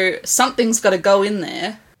 So, something's got to go in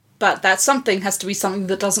there, but that something has to be something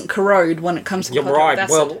that doesn't corrode when it comes to You're contact right.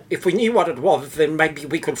 with acid. Well, if we knew what it was, then maybe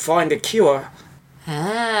we could find a cure.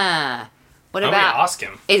 Ah. What I'm gonna about... ask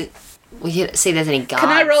him. Will you see if there's any guards? Can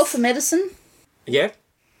I roll for medicine? Yeah?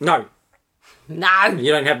 No, No.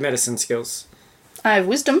 you don't have medicine skills. I have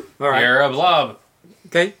wisdom. All right. You're a blob.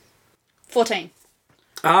 Okay. 14.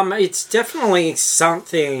 It's definitely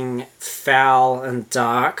something foul and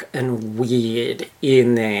dark and weird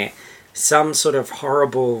in there. Some sort of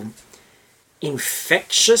horrible,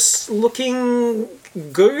 infectious-looking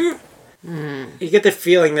goo. You get the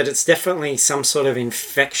feeling that it's definitely some sort of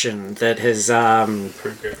infection that has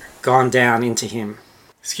gone down into him.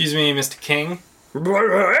 Excuse me, Mr. King.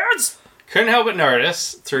 Yes. Couldn't help but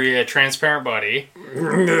notice through your transparent body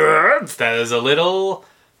that there's a little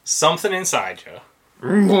something inside you.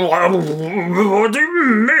 What do you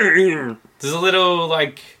mean? There's a little,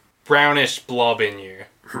 like, brownish blob in you.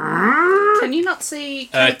 Can you not see?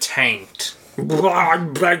 A taint. I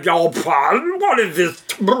beg your pardon? What is this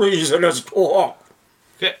treasonous talk?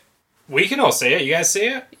 Okay. We can all see it. You guys see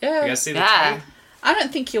it? Yeah. You guys see the Yeah. taint? I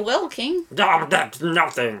don't think you're well, King. Oh, that's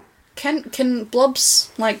nothing. Can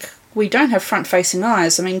blobs, like, we don't have front-facing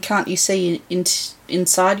eyes. I mean, can't you see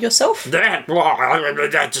inside yourself? That's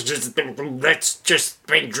just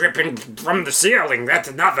been dripping from the ceiling.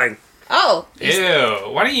 That's nothing. Oh, Ew.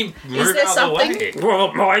 Why don't you move there out something? of the way?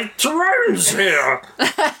 Well, my throne's here.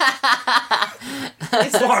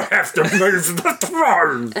 I have to move the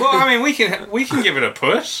throne. Well, I mean, we can give it a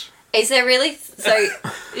push. Is there really? So,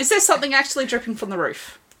 is there something actually dripping from the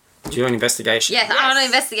roof? Do you want investigation? yes, I want to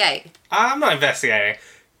investigate. I'm not investigating.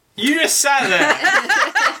 You just sat there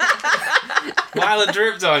while it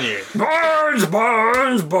dripped on you. Bones,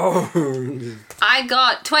 bones, bones. I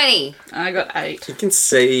got 20. I got 8. You can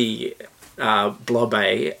see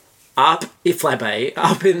Blobby up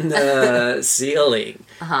in the ceiling.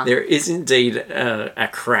 There is indeed a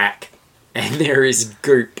crack, and there is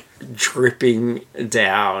goop dripping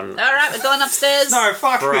down. All right, we're going upstairs. No,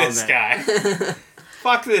 fuck From this it. guy.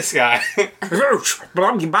 Fuck this guy.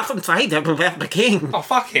 Blob, you mustn't say that about the king. Oh,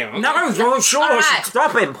 fuck him. No, you're sure. Alright.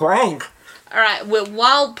 Stop him, Plank. All right, well,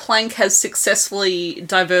 while Plank has successfully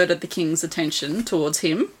diverted the king's attention towards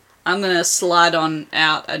him, I'm going to slide on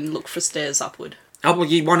out and look for stairs upward. Oh, well,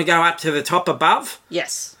 you want to go up to the top above?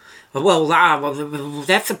 Yes. Well,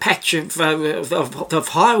 that's a patch of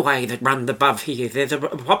highway that runs above here. There's a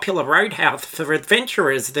popular roadhouse for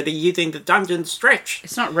adventurers that are using the dungeon stretch.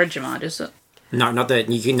 It's not Regimite, is it? No, not that.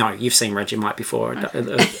 You've seen Regimite before. It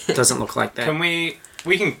doesn't look like that. Can we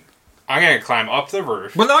can... I'm going to climb up the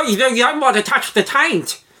roof. Well, no, you don't want to touch the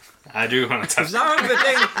taint. I do want to touch No, but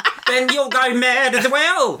then you'll go mad as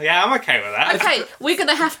well. Yeah, I'm okay with that. Okay, we're going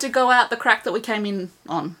to have to go out the crack that we came in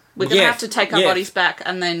on. We're going to Yes, have to take our yes. bodies back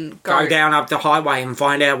and then go. Go down up the highway and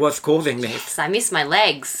find out what's causing this. So I miss my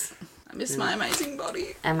legs I miss my amazing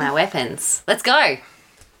body. and my weapons. Let's go.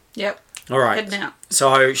 Yep. All right. Heading out.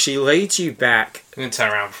 So she leads you back. I'm going to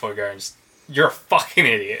turn around before we go and just... You're a fucking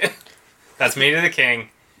idiot. That's me to the king.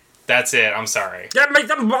 That's it. I'm sorry. Get me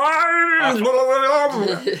the bones!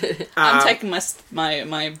 I'm taking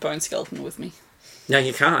my bone skeleton with me. No,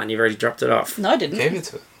 you can't. You've already dropped it off. No, I didn't. Gave it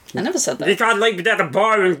to it. I never said You that. can't leave without the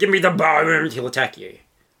bone. Give me the bone. He'll attack you.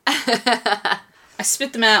 I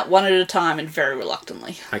spit them out one at a time and very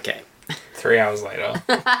reluctantly. Okay. 3 hours later.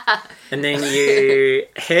 And then you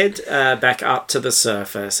head back up to the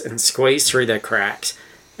surface and squeeze through the cracks.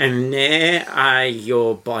 And there are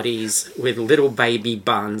your bodies with little baby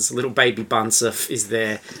buns. Little baby Bunsif is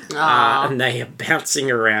there. And they are bouncing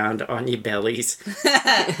around on your bellies.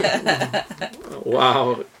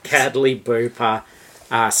 While Cadley Booper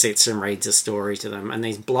sits and reads a story to them. And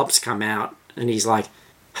these blobs come out and he's like,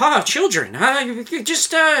 "Oh, children, you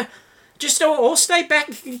just all stay back.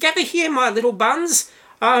 Gather here, my little buns.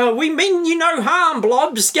 We mean you no harm,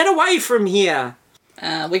 blobs. Get away from here."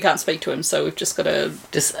 We can't speak to him, so we've just got to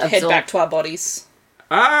Just head absorb. back to our bodies.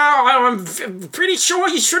 I'm pretty sure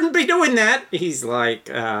you shouldn't be doing that. He's like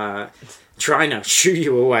trying to shoo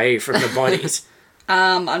you away from the bodies.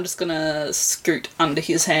 I'm just gonna scoot under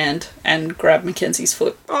his hand and grab Mackenzie's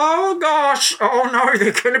foot. Oh gosh, oh no,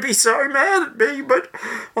 they're going to be so mad at me, but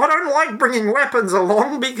I don't like bringing weapons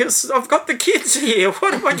along because I've got the kids here.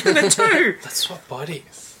 What am I going to do? Let's swap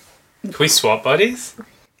bodies. Can we swap buddies?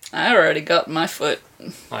 I already got my foot.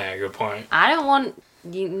 Oh yeah, good point. I don't want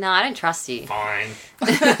you. No, I don't trust you. Fine.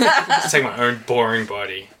 Just take my own boring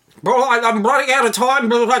body. Well, I'm running out of time,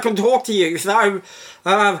 but I can talk to you. So,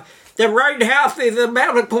 the roadhouse is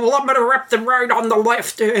about a kilometre up the road on the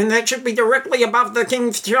left, and that should be directly above the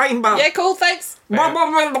king's chamber. Yeah, cool, thanks.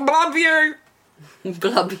 Love you.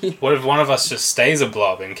 Blubby. What if one of us just stays a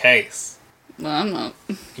blob in case? Well, I'm not.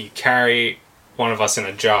 You carry one of us in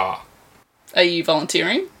a jar. Are you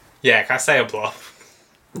volunteering? Yeah, can I stay a blob?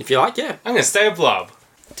 If you like, yeah. I'm gonna stay a blob.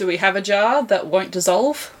 Do we have a jar that won't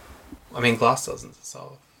dissolve? I mean, glass doesn't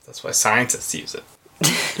dissolve. That's why scientists use it.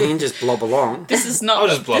 You can just blob along. This is not. I'll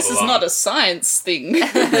just blob This is along. not a science thing.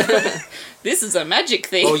 This is a magic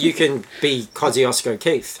thing. Or you can be Kosciuszko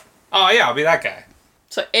Keith. Oh yeah, I'll be that guy.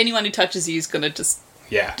 So anyone who touches you is gonna just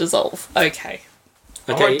Yeah. dissolve. Okay.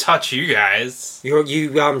 I Okay. won't touch you guys. You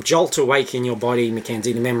jolt awake in your body,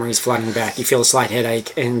 Mackenzie. The memory's flooding back. You feel a slight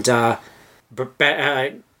headache, and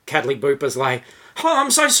Cuddly Booper's like, "Oh, I'm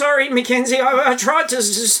so sorry, Mackenzie. I tried to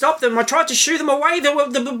stop them. I tried to shoo them away. There were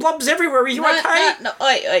the blobs everywhere. Are you okay?" No,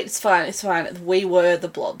 wait, it's fine, it's fine. We were the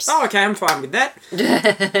blobs. Oh, okay, I'm fine with that.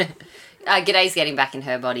 G'day's getting back in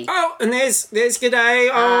her body. Oh, and there's G'day.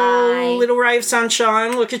 Oh, Hi. little ray of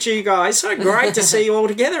sunshine. Look at you guys. So great to see you all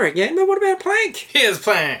together again. But what about Plank? Here's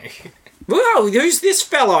Plank. Whoa, who's this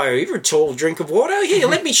fellow? You're a tall drink of water. Here,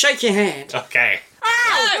 let me shake your hand. Okay.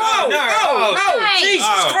 Oh, no, oh, oh, no, hey. Jesus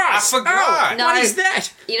Oh, Christ. I forgot. Oh, No. What is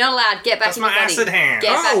that? You're not allowed. Get back That's in my your body. acid hand.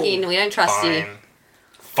 Get back Oh. in. We don't trust you.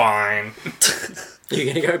 Fine. You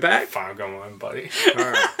gonna go back? Fine, I've got my own buddy.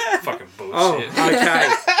 Alright. Fucking Oh, bullshit. okay.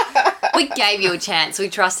 We gave you a chance. We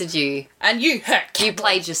trusted you. And you hurt. You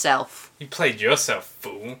played yourself. You played yourself,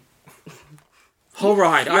 fool. All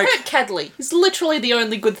right. You Okay. hurt Cadley. He's literally the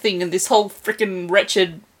only good thing in this whole freaking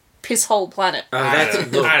wretched pisshole planet. That's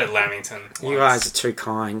look. I had Lamington. You guys are too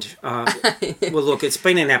kind. Well, look, it's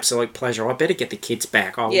been an absolute pleasure. I better get the kids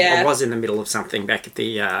back. I Yeah. was in the middle of something back at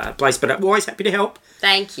the place, but I'm always happy to help.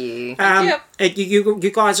 Thank you. Yep.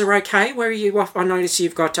 You guys are okay? Where are you off? I notice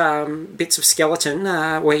you've got bits of skeleton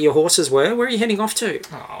where your horses were. Where are you heading off to?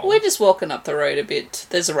 Oh. We're just walking up the road a bit.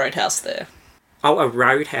 There's a roadhouse there. Oh, a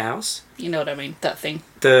roadhouse. You know what I mean? That thing.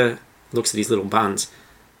 The looks at his little buns.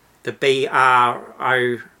 The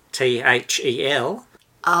BROTHEL.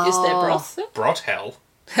 Oh. Is there broth there? Brought hell.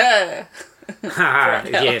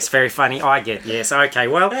 Yes, very funny. I get yes. Okay,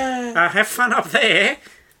 well, have fun up there.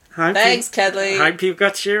 Hope Thanks, Cadley. Hope you've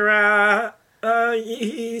got your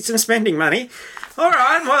some spending money. All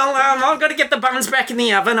right. Well, I've got to get the buns back in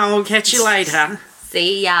the oven. I'll catch you later.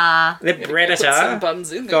 See ya. The Put some predator.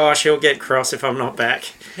 buns in there. Gosh, he'll get cross if I'm not back.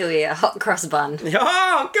 Here we are. Hot cross bun.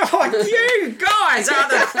 Oh God, you guys are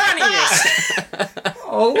the funniest.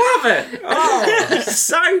 I love it. Oh,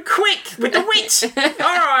 so quick with the wit.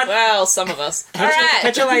 All right. Well, some of us. Alright.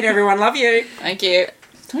 Catch you later, everyone. Love you. Thank you.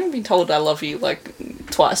 I've been told I love you like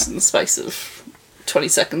twice in the space of 20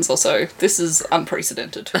 seconds or so. This is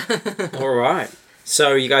unprecedented. All right.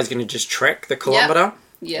 So you guys going to just trek the kilometre?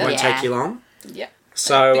 Yeah. Won't Yeah. take you long. Yeah.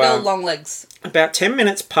 So Big old long legs. about 10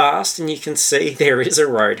 minutes passed, and you can see there is a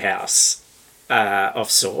roadhouse of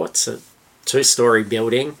sorts, a two-storey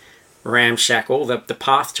building, ramshackle. The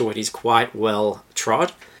path to it is quite well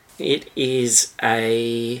trod. It is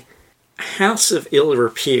a house of ill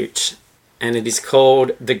repute, and it is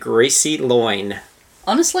called the Greasy Loin.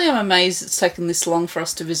 Honestly, I'm amazed it's taken this long for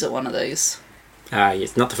us to visit one of these.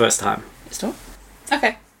 It's not the first time. It's not?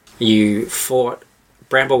 Okay. You fought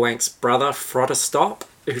Bramblewank's brother, Frotterstop,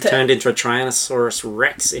 who turned into a Tyrannosaurus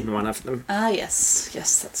Rex in one of them. Ah, yes.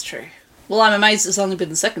 Yes, that's true. Well, I'm amazed it's only been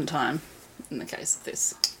the second time in the case of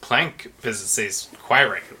this. Plank visits these quite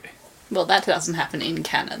regularly. Well, that doesn't happen in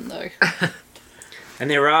canon, though. And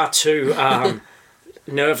there are two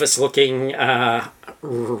nervous-looking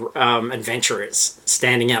adventurers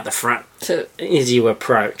standing out the front To as you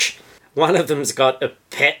approach. One of them's got a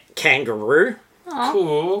pet kangaroo,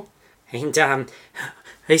 Cool. and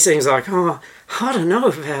he seems like, oh, I don't know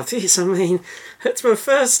about this. I mean, it's my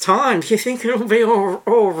first time. Do you think it'll be all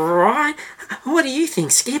right? What do you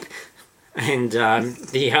think, Skip? And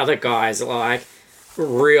the other guy's like,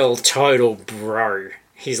 real total bro.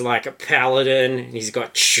 He's like a paladin. He's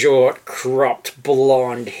got short, cropped,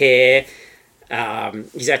 blonde hair.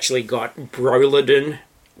 He's actually got Brolodon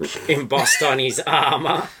embossed on his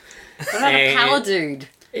armour. What about a paladude?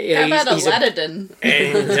 How about a he's Ladadin?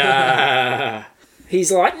 and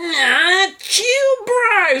he's like, nah, chill,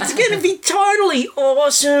 bro. It's gonna be totally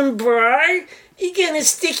awesome, bro. You're gonna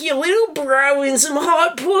stick your little bro in some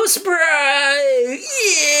hot puss, bro.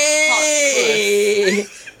 Yeah.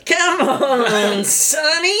 Come on,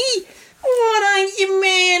 sonny. Why don't you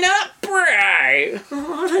man up, bro? I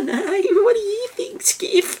don't know. What do you think,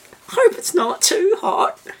 Skip? Hope it's not too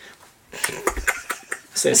hot.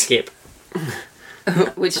 Says Skip.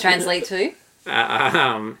 Which translate to?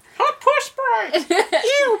 Hot puss, bro.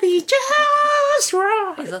 You'll be just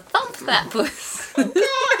right. Is a thump that puss.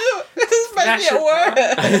 This makes it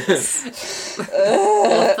worse.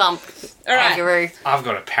 Or thump. Alright. Kangaroo. I've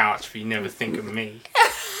got a pouch, but you never think of me.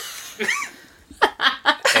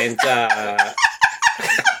 And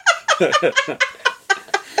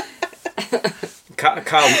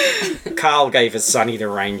Carl gave us Sonny the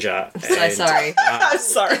Ranger. So and sorry. I'm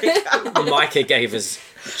sorry. Micah gave us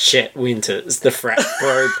Chet Winters, the frat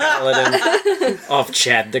bro paladin of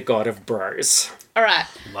Chad, the god of bros. All right.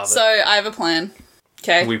 Love it. So I have a plan.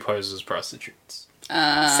 Okay. We pose as prostitutes.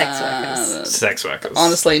 Sex workers. Sex workers.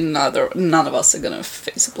 Honestly, none of us are going to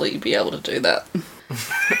feasibly be able to do that.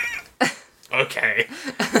 Okay.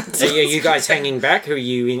 Are you guys hanging back? Are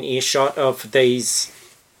you in earshot of these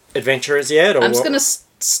adventurers yet? Or I'm just what? going to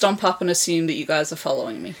stomp up and assume that you guys are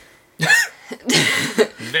following me.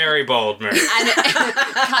 Very bold move. And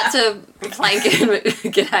cut to Plank and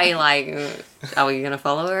G'day, like, are we going to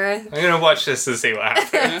follow her? I'm going to watch this to see what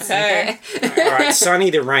happens. Okay. Alright, Sonny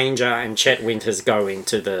the Ranger and Chet Winters go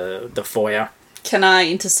into the foyer. Can I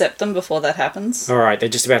intercept them before that happens? Alright, they're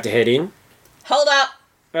just about to head in. Hold up.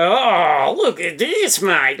 Oh, look at this,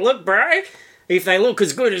 mate. Look, bro. If they look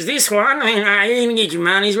as good as this one, you can get your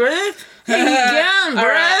money's worth. Here you go, bro. All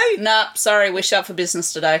right. Nah, sorry, we're shut for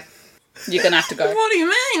business today. You're going to have to go. What do you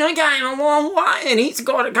mean? I came a long way, and he's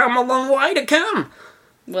got to come a long way to come.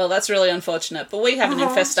 Well, that's really unfortunate, but we have an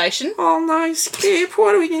infestation. Oh, no, Skip.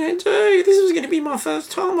 What are we going to do? This was going to be my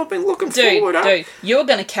first time. I've been looking forward. Dude, you're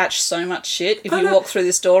going to catch so much shit if you walk through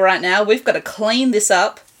this door right now. We've got to clean this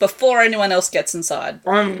up before anyone else gets inside.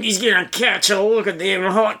 He's going to catch a look at them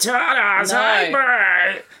hot tartars, No. hey,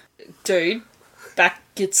 bro? Dude,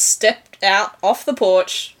 get stepped out off the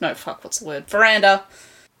porch. No, fuck, what's the word? Veranda.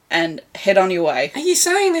 And head on your way. Are you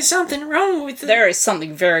saying there's something wrong with it? There is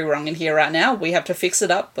something very wrong in here right now. We have to fix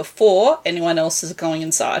it up before anyone else is going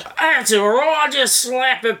inside. That's alright, just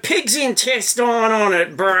slap a pig's intestine on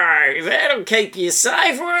it, bro. That'll keep you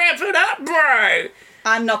safe. Wrap it up, bro.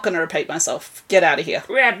 I'm not going to repeat myself. Get out of here.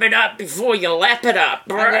 Wrap it up before you lap it up,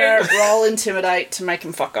 bro. I'm going to roll Intimidate to make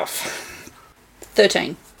him fuck off.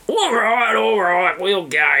 13. Alright, we'll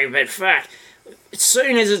go, but fuck. As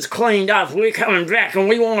soon as it's cleaned up, we're coming back and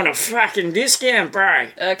we want a fucking discount, bro.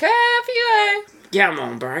 Okay, off you go. Come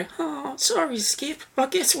on, bro. Oh, sorry, Skip. I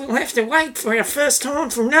guess we'll have to wait for our first time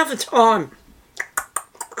for another time.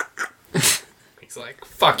 He's like,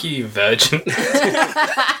 fuck you, virgin.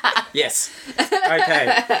 Yes.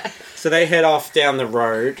 Okay. So they head off down the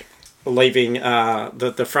road, leaving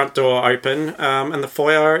the front door open and the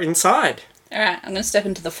foyer inside. Alright, I'm going to step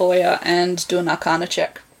into the foyer and do an Arcana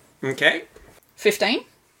check. Okay. 15.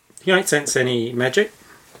 You don't sense any magic?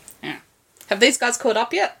 Yeah. Have these guys caught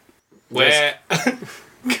up yet? Where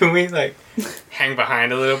can we like hang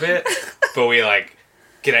behind a little bit, but we like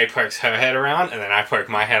G'day pokes her head around, and then I poke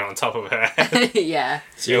my head on top of her head. Yeah.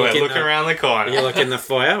 So You were looking around the corner. You look in the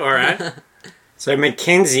foyer, alright. So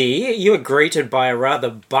Mackenzie, you are greeted by a rather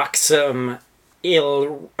buxom,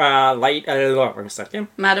 Madam?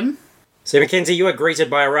 So Mackenzie, you are greeted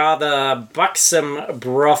by a rather buxom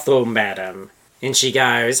brothel madam. And she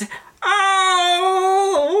goes,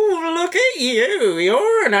 "Oh, look at you.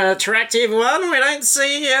 You're an attractive one. We don't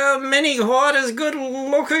see many quite as good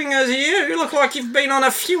looking as you. You look like you've been on a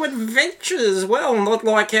few adventures. Well, not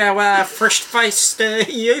like our fresh-faced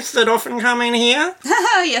youth that often come in here.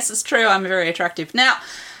 Yes, it's true. I'm very attractive. Now,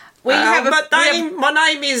 we have a... My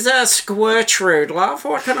name is Squirtrude, love.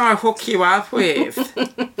 What can I hook you up with?"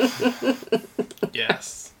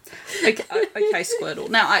 Yes. Okay, Squirtle.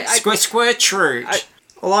 Now, Squirtrude.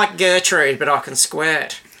 I like Gertrude, but I can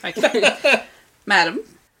squirt. Okay. Madam,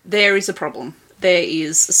 there is a problem. There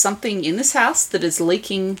is something in this house that is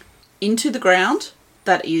leaking into the ground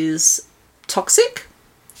that is toxic,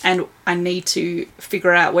 and I need to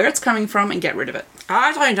figure out where it's coming from and get rid of it.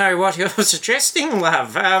 I don't know what you're suggesting,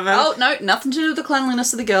 love. Oh, no, nothing to do with the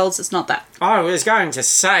cleanliness of the girls. It's not that. I was going to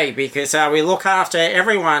say, because we look after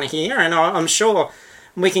everyone here, and I'm sure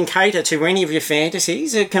we can cater to any of your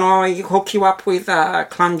fantasies. Can I hook you up with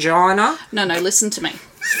Clungina? No, listen to me.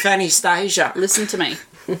 Fanastasia? Listen to me.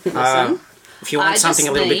 Listen. If you want I something just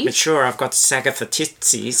a little bit need- mature, I've got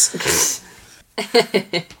Sagathatitsis.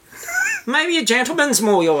 Maybe a gentleman's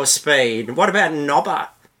more your speed. What about Nobber?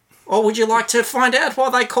 Or would you like to find out why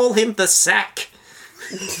they call him the Sack?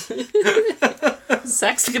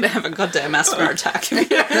 Zach's gonna have a goddamn asthma attack.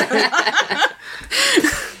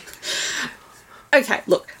 Okay,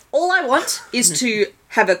 look. All I want is to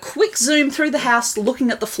have a quick zoom through the house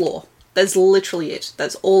looking at the floor. That's literally it.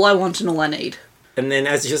 That's all I want and all I need. And then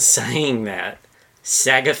as you're saying that,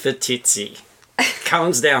 Sagathatitsi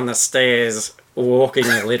comes down the stairs walking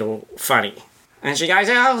a little funny. And she goes,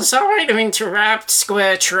 "Oh, sorry to interrupt,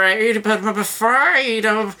 Squirtrude, but I'm afraid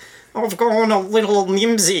I've gone a little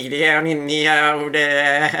mimsy down in the old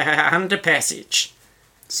underpassage."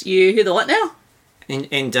 So you hear the what now? And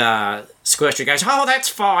Squirtle goes, oh, that's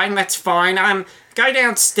fine. Go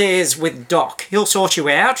downstairs with Doc. He'll sort you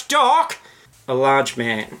out. Doc! A large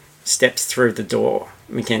man steps through the door,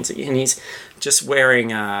 Mackenzie, and he's just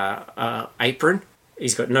wearing a apron.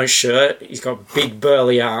 He's got no shirt. He's got big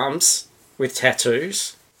burly arms with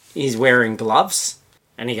tattoos. He's wearing gloves.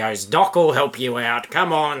 And he goes, Doc will help you out.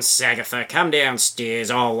 Come on, Sagatha, come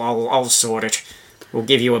downstairs. I'll sort it. We'll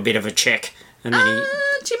give you a bit of a check. And then Do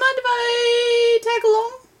you mind if I tag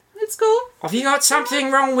along? It's cool. Have you got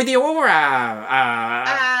something wrong with your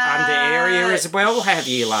under area as well, have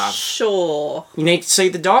you, love? Sure. You need to see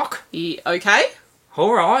the doc? Okay.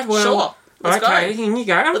 All right, well... Sure. Let's okay, go. in you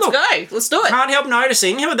go. Let's go. Let's do it. Can't help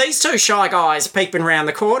noticing, who are these two shy guys peeping around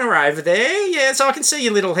the corner over there? Yes, I can see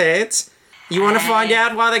your little heads. You want to find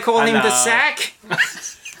out why they call him the Sack?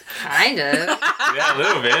 Kind of. Yeah, a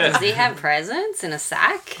little bit. Does he have presents in a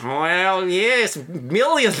sack? Well, yes,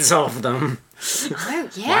 millions of them. Oh,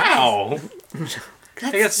 yeah. Wow. That's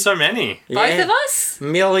I got so many. both Yeah. of us?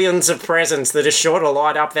 Millions of presents that are sure to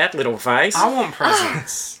light up that little face. I want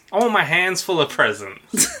presents. I want my hands full of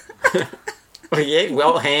presents. Oh, yeah,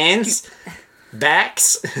 well, hands,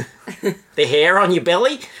 backs, the hair on your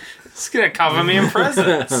belly. It's gonna cover me in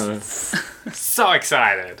presents. So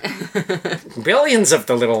excited. Billions of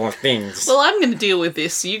the little things. Well, I'm going to deal with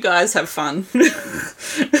this. You guys have fun.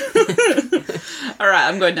 All right,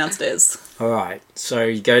 I'm going downstairs. All right, so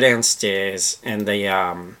you go downstairs and they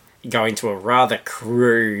go into a rather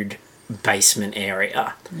crude basement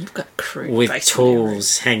area You've got crude with basement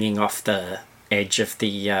tools hanging off the edge of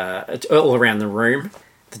the all around the room.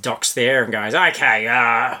 The doc's there and goes,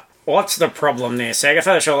 "Okay, what's the problem there,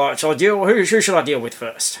 Sagatha? Shall I deal? Who shall I deal with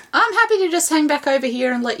first?" I'm happy to just hang back over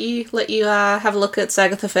here and let you have a look at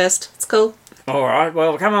Sagatha first. It's cool. All right,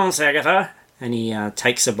 well, come on, Sagatha. And he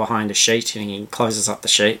takes her behind a sheet and he closes up the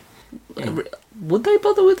sheet. Would they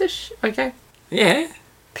bother with this? Okay. Yeah.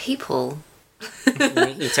 People.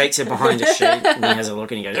 He takes her behind a sheet and he has a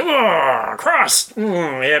look and he goes, "Oh, crust!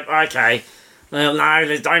 Yep, okay. Well,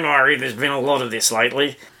 no, don't worry, there's been a lot of this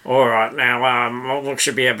lately. All right, now, we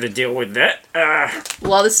should be able to deal with that."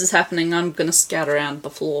 While this is happening, I'm going to scout around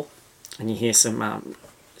the floor. And you hear some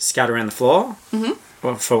scout around the floor? Mm-hmm.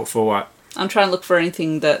 Well, for what? I'm trying to look for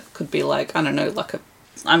anything that could be like, I don't know,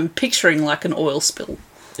 I'm picturing like an oil spill.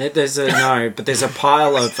 Yeah, there's a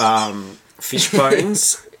pile of fish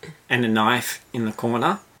bones and a knife in the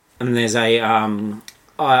corner. And there's a,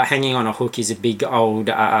 hanging on a hook is a big old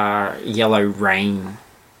yellow rain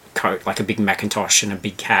coat, like a big Macintosh and a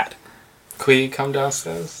big hat. Could you come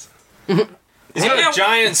downstairs? He's got a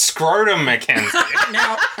giant scrotum, Mackenzie.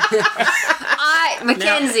 Now,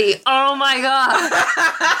 Mackenzie, oh my god.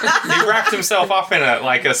 He wrapped himself up in it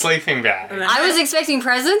like a sleeping bag. I was expecting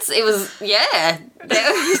presents. It was, yeah.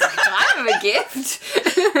 That was kind of a gift.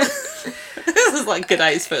 This is like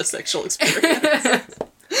G'day's first sexual experience.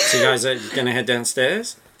 so you guys are going to head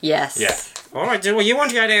downstairs? Yes. Yeah. All right, well, you want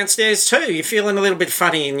to go downstairs too. You're feeling a little bit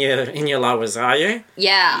funny in your lowers, are you?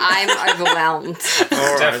 Yeah, I'm overwhelmed. All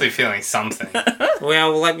right. Definitely feeling something.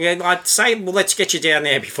 Well, I'd say let's get you down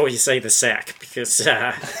there before you see the sack, because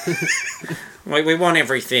we want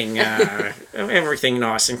everything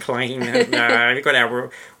nice and clean. And we've got our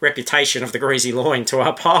reputation of the greasy loin to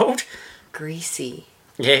uphold. Greasy.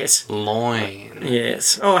 Yes, Loin.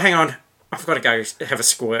 yes. Oh, hang on. I've got to go have a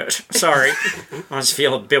squirt. Sorry. I just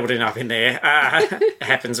feel it building up in there. It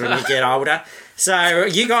happens when you get older. So,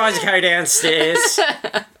 you guys go downstairs.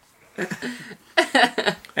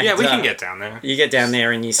 Yeah, we can get down there. You get down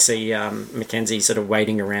there and you see Mackenzie sort of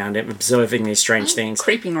waiting around it, observing these strange things.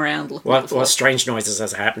 Creeping around. Looking What strange noises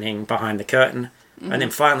are happening behind the curtain. And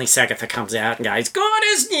then finally Sagatha comes out and goes, "Good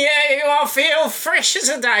as new, I feel fresh as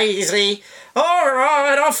a daisy. All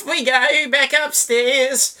right, off we go, back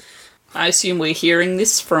upstairs." I assume we're hearing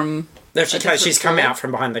this from... No, a different she's come floor? out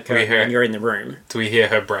from behind the curtain hear- and you're in the room. Do we hear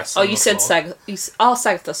her breasts? Oh, on you the said floor?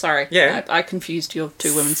 Sagatha, sorry. Yeah. I confused your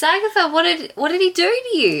two women. Sagatha, what did he do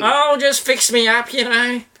to you? Oh, just fix me up, you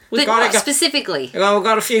know. But gotta what go- specifically? Well, we've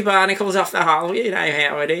got a few barnacles off the hull, you know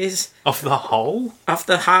how it is. Off the hole? Off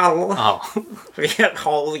the hull. Oh. Yeah,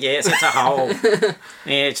 hole, yes, it's a hole.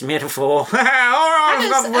 Yeah, it's metaphor. All right,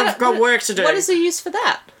 we've got work to do. What is the use for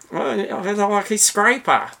that? Well, like a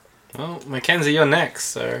scraper. Well, Mackenzie, you're next,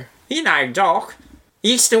 so... You know, Doc.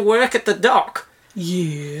 He used to work at the dock.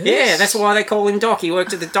 Yeah. Yeah, that's why they call him Doc. He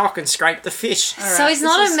worked at the dock and scraped the fish. So he's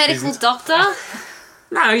not a medical doctor?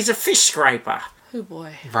 No, he's a fish scraper. Oh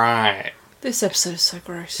boy. Right. This episode is so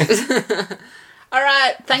gross. All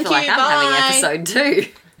right, thank I feel you. like I'm Bye. having episode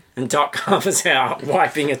 2. And Doc comes out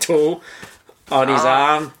wiping a tool on his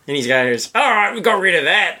arm, and he goes, all right, we got rid of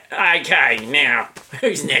that. Okay, now,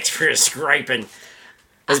 who's next for a scraping?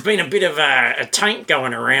 There's been a bit of a taint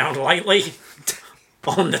going around lately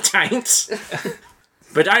on the taints.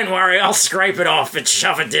 But don't worry, I'll scrape it off and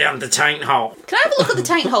shove it down the taint hole. Can I have a look at the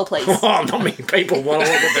taint hole, please? Oh, not many people want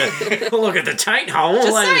to look at the taint hole.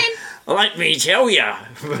 Just saying. Let me tell you.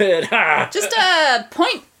 But, Just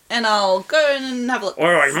point and I'll go and have a look.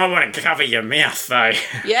 all right, you might want to cover your mouth, though.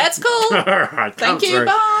 Yeah, it's cool. All right, come Thank you, through.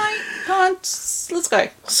 bye. Come on, let's go.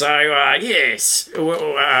 So, yes,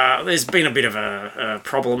 there's been a bit of a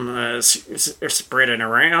problem spreading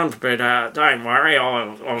around, but don't worry,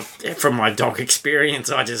 I'll, from my dog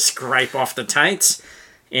experience, I just scrape off the taints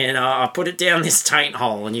and I put it down this taint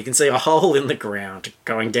hole, and you can see a hole in the ground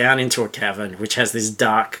going down into a cavern which has this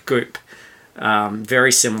dark goop,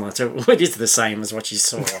 very similar to what is the same as what you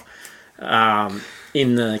saw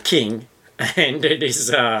in the King, and it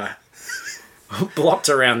is blocked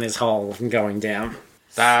around this hole and going down.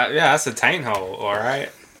 That's a taint hole,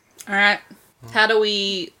 alright. Alright. How do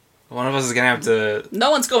we... One of us is gonna have to...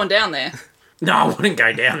 No one's going down there. No, I wouldn't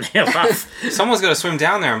go down there, love. Someone's gotta swim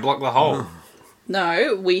down there and block the hole.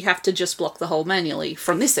 No, we have to just block the hole manually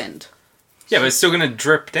from this end. Yeah, but it's still gonna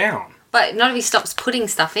drip down. But not if he stops putting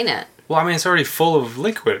stuff in it. Well, I mean, it's already full of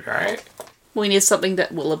liquid, right? We need something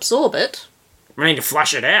that will absorb it. We need to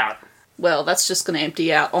flush it out. Well, that's just going to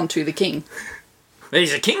empty out onto the king.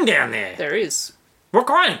 There's a king down there. There is. What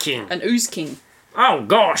kind of king? An ooze king. Oh,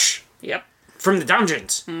 gosh. Yep. From the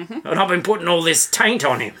dungeons. Mm-hmm. And I've been putting all this taint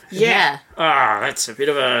on him. Yeah. Ah, that's a bit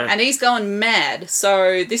of a... And he's going mad,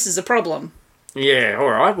 so this is a problem. Yeah,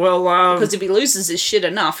 alright. Well, Because if he loses his shit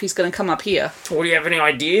enough, he's going to come up here. well, do you have any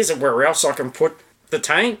ideas of where else I can put the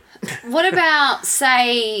taint? What about,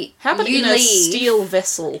 say, How about you in a leave? steel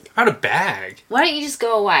vessel? Out a bag. Why don't you just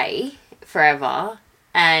go away forever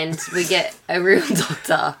and we get a real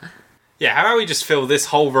doctor? Yeah, how about we just fill this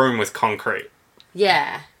whole room with concrete?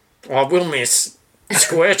 Yeah. I will miss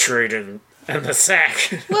Squirtrude and the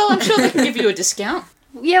sack. Well, I'm sure they can give you a discount.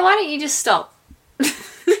 Yeah, why don't you just stop?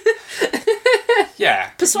 Yeah.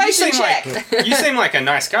 Persuasion check. You seem like a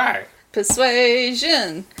nice guy.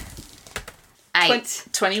 Persuasion. 8.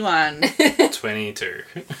 21. 22.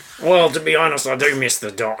 Well, to be honest, I do miss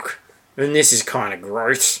the dock. And this is kind of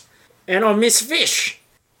gross. And I miss fish.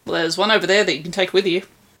 Well, there's one over there that you can take with you.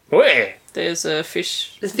 Where? There's a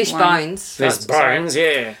fish. There's fish line. bones. There's Sorry. bones,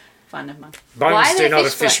 yeah. Fine, never mind. Bones Why are do there not a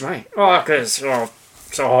fish fish, mate. Oh, because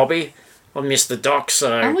it's a hobby. I miss the dock,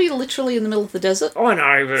 so... Aren't we literally in the middle of the desert? I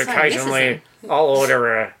know, but So this occasionally I'll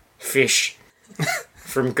order a fish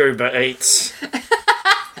from Goober Eats.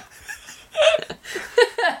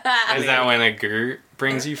 Is that when a goo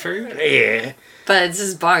brings you food? Yeah, But it's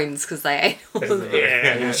just bones because they ate all of them.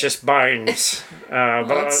 yeah, it's just bones. But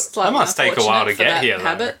Well, it's slightly That must take a while to unfortunate for get that here, though.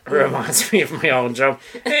 habit. it reminds me of my old job.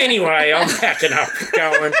 Anyway, I'm packing up,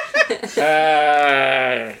 going.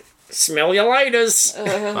 Smell you laters.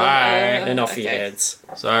 Bye. And off he okay. heads.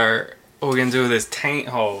 So, what we're gonna do with this taint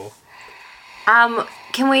hole?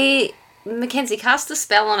 Can we, Mackenzie, cast a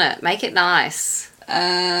spell on it? Make it nice.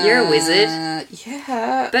 You're a wizard.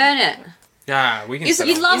 Yeah. Burn it. Yeah, we can. Is set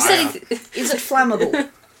it- on You love fire. setting... Is it flammable?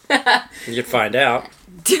 You'd find out.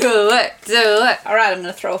 Do it. Do it. Alright, I'm going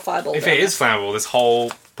to throw a fireball If down it is flammable, this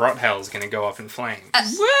whole Brot hell is gonna go up in flames.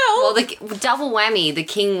 Well, the double whammy, the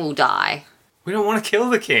king will die. We don't want to kill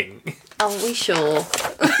the king. Are we sure?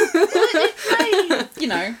 there. You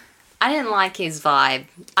know. I didn't like his vibe. I It's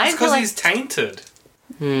didn't feel because like... he's tainted.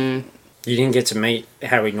 You didn't get to meet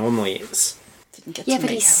how he normally is. Didn't get Yeah, to but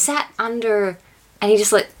meet he her. sat under and he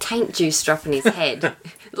just let taint juice drop in his head.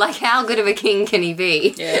 Like, how good of a king can he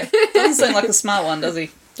be? Yeah. Doesn't seem like a smart one, does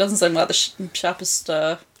he? Doesn't seem like the sharpest...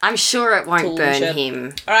 I'm sure it won't Tool burn shed.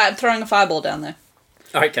 him. Alright, I'm throwing a fireball down there.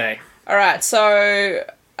 Okay. Alright, so...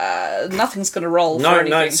 nothing's going to roll for No, anything.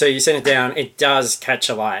 no, so you send it down, it does catch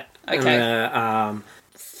a light. Okay. And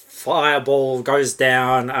the fireball goes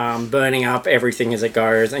down, burning up everything as it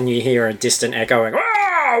goes, and you hear a distant echoing, ah,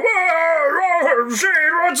 whoa, oh, shit,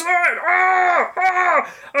 what's that?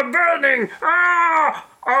 I'm burning,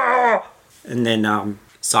 And then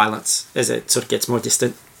silence as it sort of gets more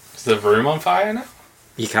distant. Is the room on fire now?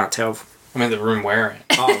 You can't tell. I mean, the room we're in.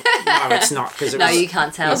 Oh, no, it's not, because it No, was... you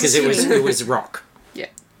can't tell. Because it was rock. Yeah.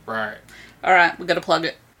 Right. Alright, we've got to plug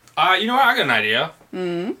it. You know what? I got an idea.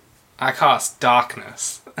 I cast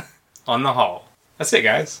darkness on the hole. That's it,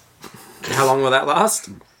 guys. How long will that last?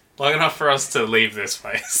 Long enough for us to leave this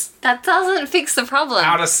place. That doesn't fix the problem.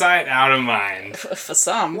 Out of sight, out of mind. For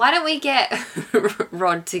some. Why don't we get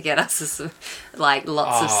Rod to get us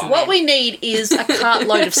lots of cement? What we need is a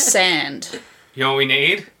cartload of sand. You know what we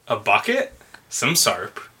need? A bucket some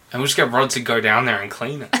soap, and we'll just get Rod to go down there and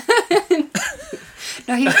clean it.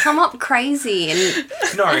 No, he'd come up crazy, and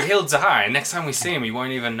No, he'll die. Next time we see him, he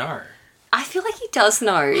won't even know. I feel like he does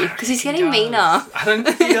know because he's getting He does. meaner. I don't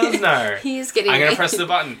think he does know. He is getting. I'm gonna mean. press the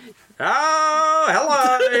button. Oh,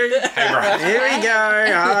 hello. Hey, Rod. Here we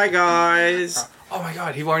go. Hi, guys. Oh my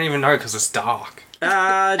god, he won't even know because it's dark.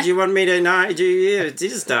 Do you want me to know? Yeah, it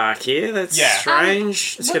is dark here. That's Yeah.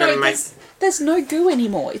 strange. It's Well, gonna no, make. there's no goo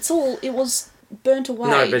anymore. It was burnt away.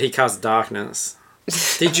 No, but he cast darkness.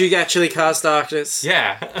 Did you actually cast darkness?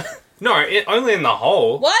 Yeah. No, only in the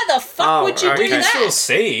hole. Why the fuck Oh, would you okay. We do can still that?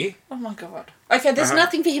 see. Oh my god. Okay, there's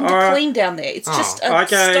nothing for him to Alright. clean down there. It's just a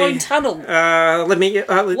okay. stone tunnel. Let me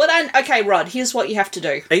Okay, Rod, here's what you have to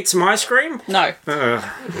do. eat some ice cream. No. Uh,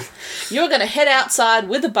 You're going to head outside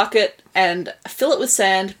with a bucket and fill it with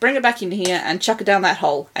sand, bring it back in here, and chuck it down that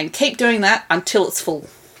hole. And keep doing that until it's full.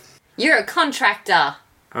 You're a contractor.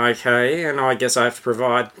 okay, and I guess I have to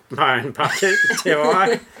provide my own bucket, do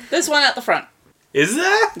I? There's one out the front. Is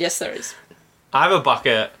there? Yes, there is. I have a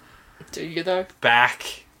bucket Do you, though?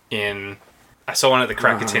 back in. I saw one at the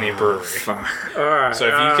Krakatini Brewery. Fuck. Alright. So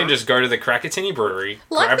if you can just go to the Krakatini Brewery,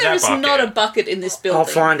 Like grab there that is bucket. not a bucket in this building. I'll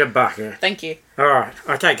find a bucket. Thank you. Alright.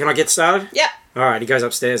 Okay, can I get started? Yeah. Alright, he goes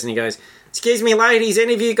upstairs and he goes, "Excuse me, ladies,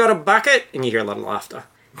 any of you got a bucket?" And you hear a lot of laughter.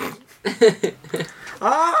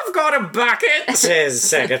 "I've got a bucket,"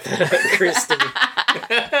 says Agatha Christie.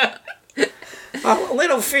 "A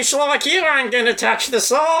little fish like you ain't gonna touch the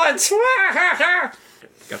sides."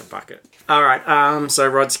 Got a bucket. Alright, so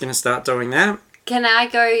Rod's gonna start doing that. Can I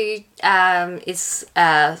go?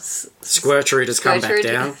 Squirtery just come back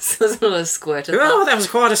down. It's not a squirter. Oh, that was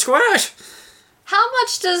quite a squirt. How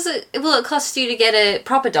much will it cost you to get a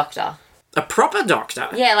proper doctor? A proper doctor.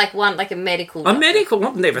 Yeah, like a medical. A doctor. medical.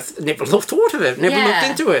 I've never thought of it. Never Yeah.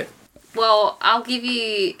 looked into it. Well, I'm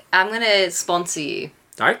gonna sponsor you.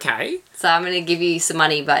 Okay. So I'm gonna give you some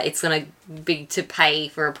money, but it's gonna be to pay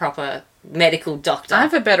for a proper medical doctor. I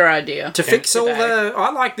have a better idea. To fix all today. the...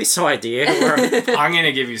 I like this idea. Where I'm going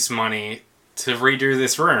to give you some money to redo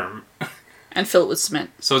this room And fill it with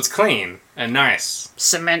cement. so it's clean and nice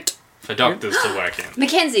Cement. for doctors to work in.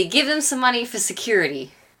 Mackenzie, give them some money for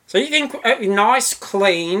security. so you think a nice,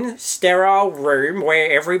 clean, sterile room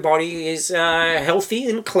where everybody is healthy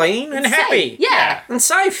and clean and happy. Yeah. And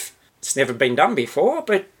safe. It's never been done before,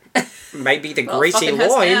 but maybe the Well, greasy fucking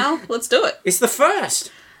has loin now. Let's do it. is the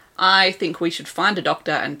first. I think we should find a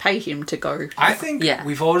doctor and pay him to go. I think Yeah.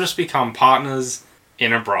 we've all just become partners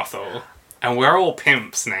in a brothel, and we're all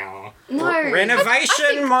pimps now. No.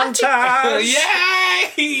 Renovation montage.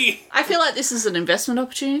 Yay! I feel like this is an investment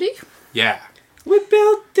opportunity. Yeah. We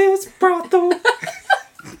built this brothel.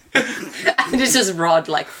 It's just Rod,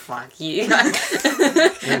 like, fuck you.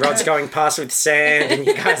 And Rod's going past with sand, and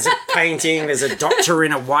you guys are painting. There's a doctor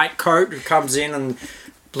in a white coat who comes in and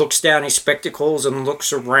looks down his spectacles and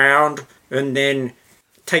looks around, and then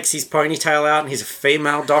takes his ponytail out, and he's a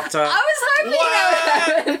female doctor. I was hoping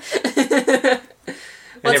that would happen.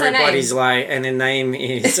 And What's her everybody's name? like, and her name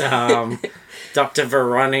is Dr.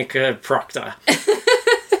 Veronica Proctor.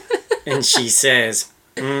 And she says,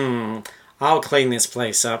 I'll clean this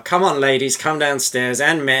place up. Come on, ladies, come downstairs,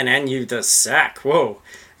 and men, and you, the sack. Whoa.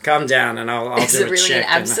 Come down and I'll Is do it a really check. an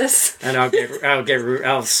abscess? And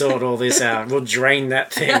I'll sort all this out. We'll drain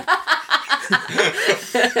that thing.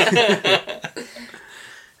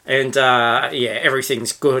 And yeah,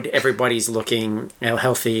 everything's good. Everybody's looking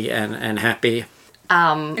healthy and happy.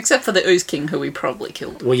 Except for the Ooze King, who we probably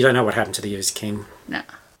killed. Well, you don't know what happened to the Ooze King. No.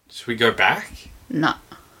 Should we go back? No.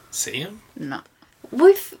 See him? No.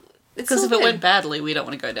 Because Because if it went badly, we don't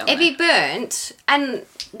want to go down it'd there. be burnt, and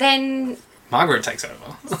then Margaret takes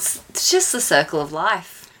over. it's just the circle of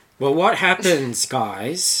life. Well, what happens,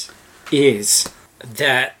 guys, is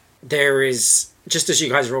that there is, just as you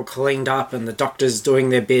guys are all cleaned up and the doctor's doing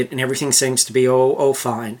their bit and everything seems to be all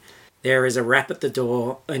fine, there is a rap at the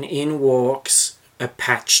door and in walks a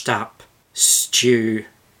patched up Stew,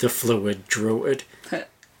 the Fluid Druid.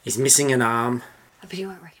 He's missing an arm. But you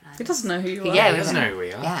won't recognise. He doesn't know who you are. Yeah, He doesn't know who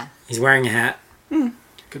we are. Yeah. He's wearing a hat.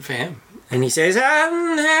 Good for him. And he says,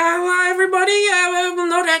 hello everybody, I'm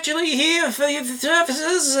not actually here for your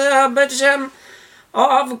services, but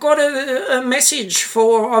I've got a message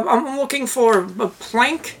for, I'm looking for a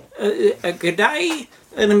Plank, a G'day,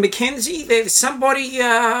 and a Mackenzie. There's somebody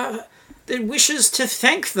that wishes to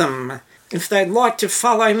thank them if they'd like to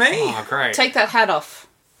follow me. Oh, great. Take that hat off.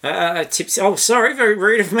 Tips. Oh, sorry, very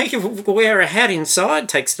rude of me. Wear a hat inside.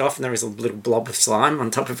 Takes it off, and there is a little blob of slime on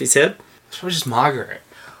top of his head. It's probably just Margaret.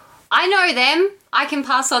 I know them. I can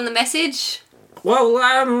pass on the message.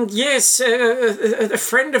 Well, yes, a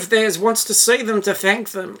friend of theirs wants to see them to thank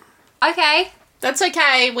them. Okay. That's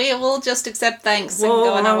okay. We will just accept thanks and Well,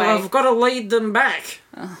 go on our way. I've got to lead them back.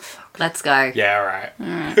 Let's go. Yeah,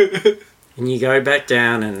 right. And you go back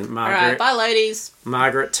down, and All right, Margaret bye, ladies.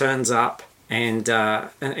 Margaret turns up, and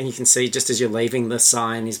you can see just as you're leaving, the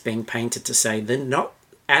sign is being painted to say the not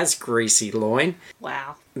as greasy loin.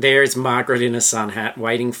 Wow. There is Margaret in a sun hat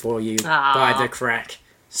waiting for you by the crack.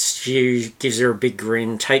 Stu gives her a big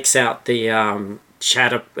grin, takes out the a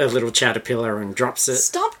little caterpillar and drops it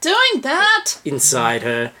Stop doing that. inside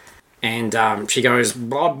her. And she goes,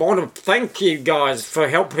 I want to thank you guys for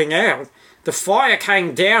helping out. The fire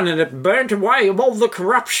came down and it burnt away all the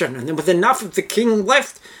corruption, and there was enough of the king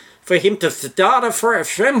left for him to start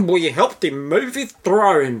afresh, and we helped him move his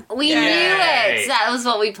throne. We knew it. That was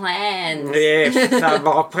what we planned. Yes, I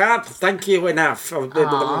can't thank you enough.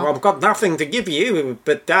 I've got nothing to give you,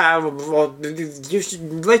 but you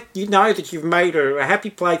should let you know that you've made a happy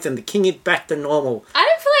place and the king is back to normal. I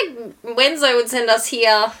don't feel like Wenzo would send us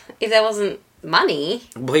here if there wasn't money.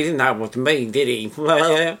 Well, he didn't know what to me, did he?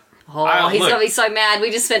 Oh, he's look. gonna be so mad.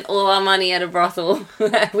 We just spent all our money at a brothel.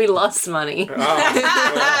 We lost money.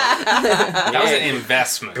 That was an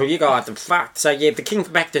investment. Well, you guys are fucked. So, yeah, the king's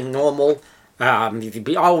back to normal.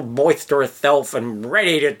 The old boisterous self and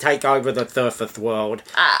ready to take over the surface world.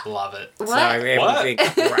 Love it. So, What?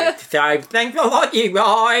 everything's great. So, thanks a lot, you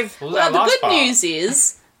guys. What was Well, that the last good part? news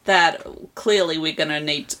is that clearly we're going to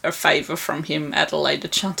need a favour from him at a later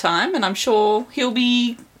time, and I'm sure he'll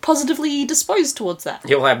be positively disposed towards that.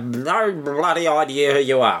 You'll have no bloody idea who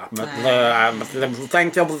you are. But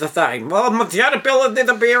thanks all the same. Well, my caterpillar's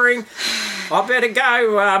disappearing. I better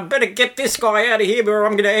go. Better get this guy out of here or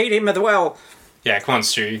I'm going to eat him as well. Yeah, come on,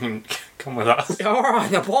 Stu. You can come with us. All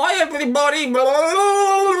right, bye everybody.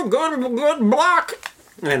 Good luck.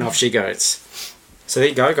 And off she goes. So there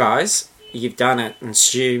you go, guys. You've done it. And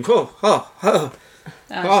Stu, I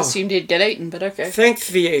just assumed he'd get eaten, but okay. thanks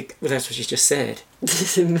for your... Well, that's what you just said.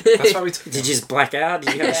 That's why we took Did you just black out?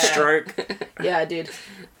 Did you have a stroke? Yeah, I did.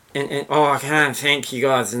 And I can't thank you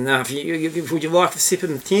guys enough. Would you like a sip of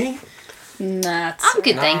martini? Nah, it's I'm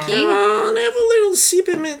good, thank you. Oh, have a little sip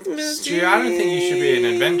of martini. Stu, I don't think you should be an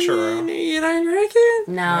adventurer. You don't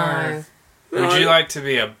reckon? No. Would you like to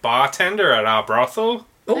be a bartender at our brothel?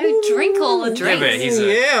 No, drink all the Yeah, drinks. but he's a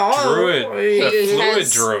druid. A He fluid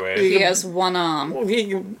has- druid. He has one arm.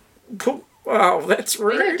 Oh, that's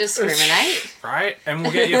We don't rude. discriminate. Right? And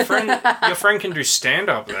we'll get your friend... Your friend can do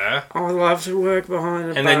stand-up there. I love to work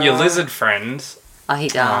behind a And then your bar. lizard friend... Oh, he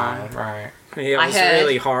died. Oh, right. Yeah, I it was heard.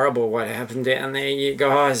 really horrible what happened down there, you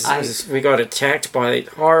guys. We got attacked by these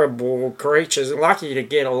horrible creatures. Lucky to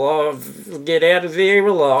get out of there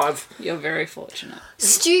alive. You're very fortunate.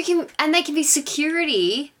 Stu can... And they can be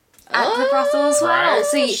security at the brothel as well. Right.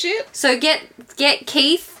 So, Shit. so get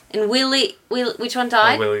Keith and Willie... which one Oh,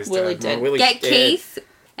 died? Willie's Willie dead. dead. Willie's Get dead. Keith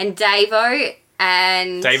and Davo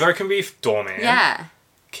and... Davo can be doorman. Yeah.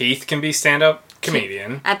 Keith can be stand-up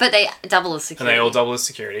comedian. But they double as And security. they all double as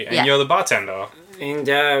security. And Yeah. you're the bartender. And,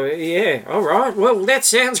 yeah, alright. Well, that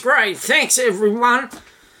sounds great. Thanks, everyone.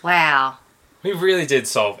 Wow. We really did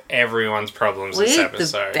solve everyone's problems this We're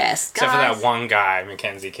episode. the best, Except for guys. that one guy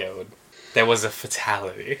Mackenzie killed. There was a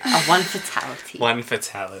fatality. One fatality. One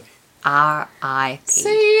fatality. R.I.P.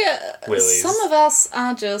 See, Willies. some of us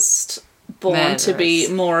are just born to be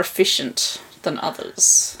Murderers. more efficient than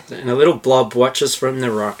others. And a little blob watches from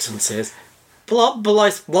the rocks and says, blob,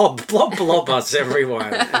 blob, blob, blob, blob us,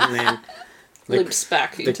 everyone. And then Limps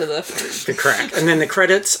back into the... the crack. And then the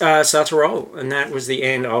credits start to roll. And that was the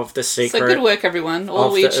end of the secret. So good work, everyone. All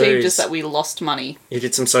of we the achieved ooze. is that we lost money. You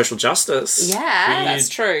did some social justice. Yeah. That's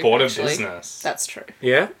true, Bought a actually. business. That's true.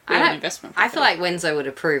 Yeah? We have an don't- investment. I feel like Wenzo would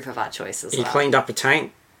approve of our choices. You though. cleaned up a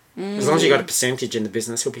tank. As long as you got a percentage in the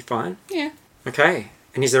business, he'll be fine. Yeah. Okay.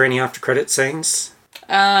 And is there any after credit scenes?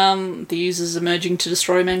 The users emerging to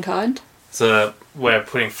destroy mankind. So we're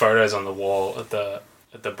putting photos on the wall at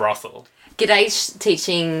the brothel. G'day's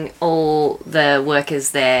teaching all the workers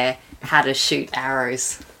there how to shoot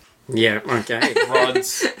arrows. Yeah, okay.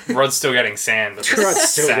 Rod's still getting sand, but the Rod's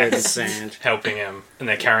still sack's getting sand. helping him, and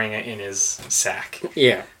they're carrying it in his sack.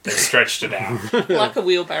 Yeah. They've stretched it out. Like a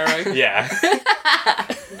wheelbarrow. Yeah.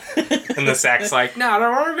 And the sack's like, no,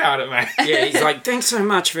 don't worry about it, mate. Yeah, he's like, thanks so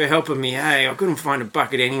much for helping me. Hey, I couldn't find a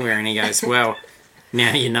bucket anywhere. And he goes, well,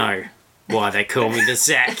 now you know why they call me the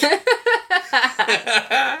sack.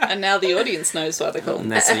 And now the audience knows why they call them.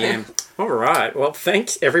 And that's the end. All right. Well,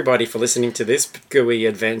 thanks everybody for listening to this gooey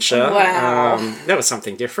adventure. Wow. That was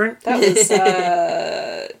something different. That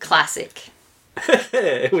was, Classic.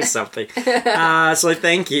 It was something. So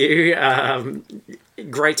thank you.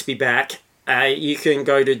 Great to be back. You can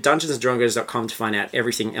go to dungeonsanddrangos.com to find out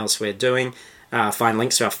everything else we're doing. Find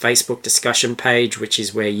links to our Facebook discussion page, which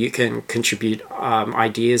is where you can contribute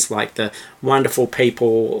ideas like the wonderful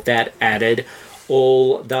people that added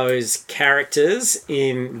all those characters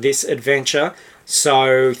in this adventure.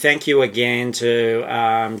 So thank you again to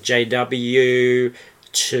JW,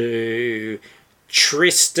 to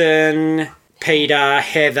Tristan, Peter,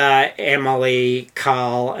 Heather, Emily,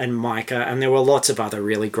 Carl, and Micah. And there were lots of other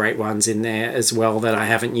really great ones in there as well that I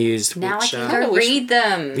haven't used. Now which, I can go read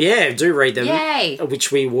them. Yeah, do read them. Yay.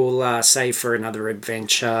 Which we will save for another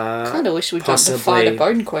adventure. Kind of wish we'd done to possibly. fight a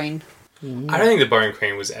Bone Queen. I don't think the Bone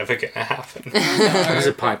Queen was ever going to happen. It was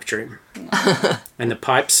a pipe dream. And the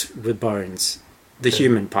pipes were bones. The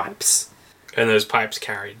human pipes. And those pipes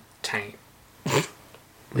carried taint.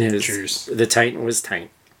 Yes, Juice. the taint was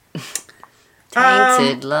taint.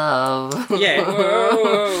 Tainted love.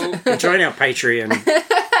 Yeah. Join our Patreon.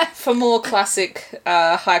 For more classic,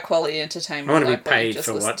 high quality entertainment. I want to like be what you paid just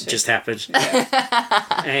for what listened to. just happened.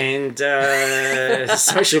 And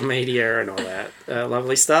social media and all that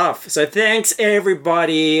lovely stuff. So thanks,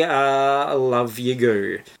 everybody. I love you,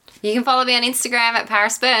 goo. You can follow me on Instagram at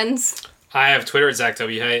Paris Burns. I have Twitter at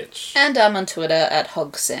ZachWH. And I'm on Twitter at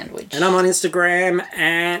Hog Sandwich. And I'm on Instagram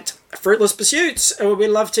at Fruitless Pursuits. We'd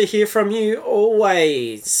love to hear from you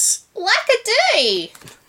always. Like a day!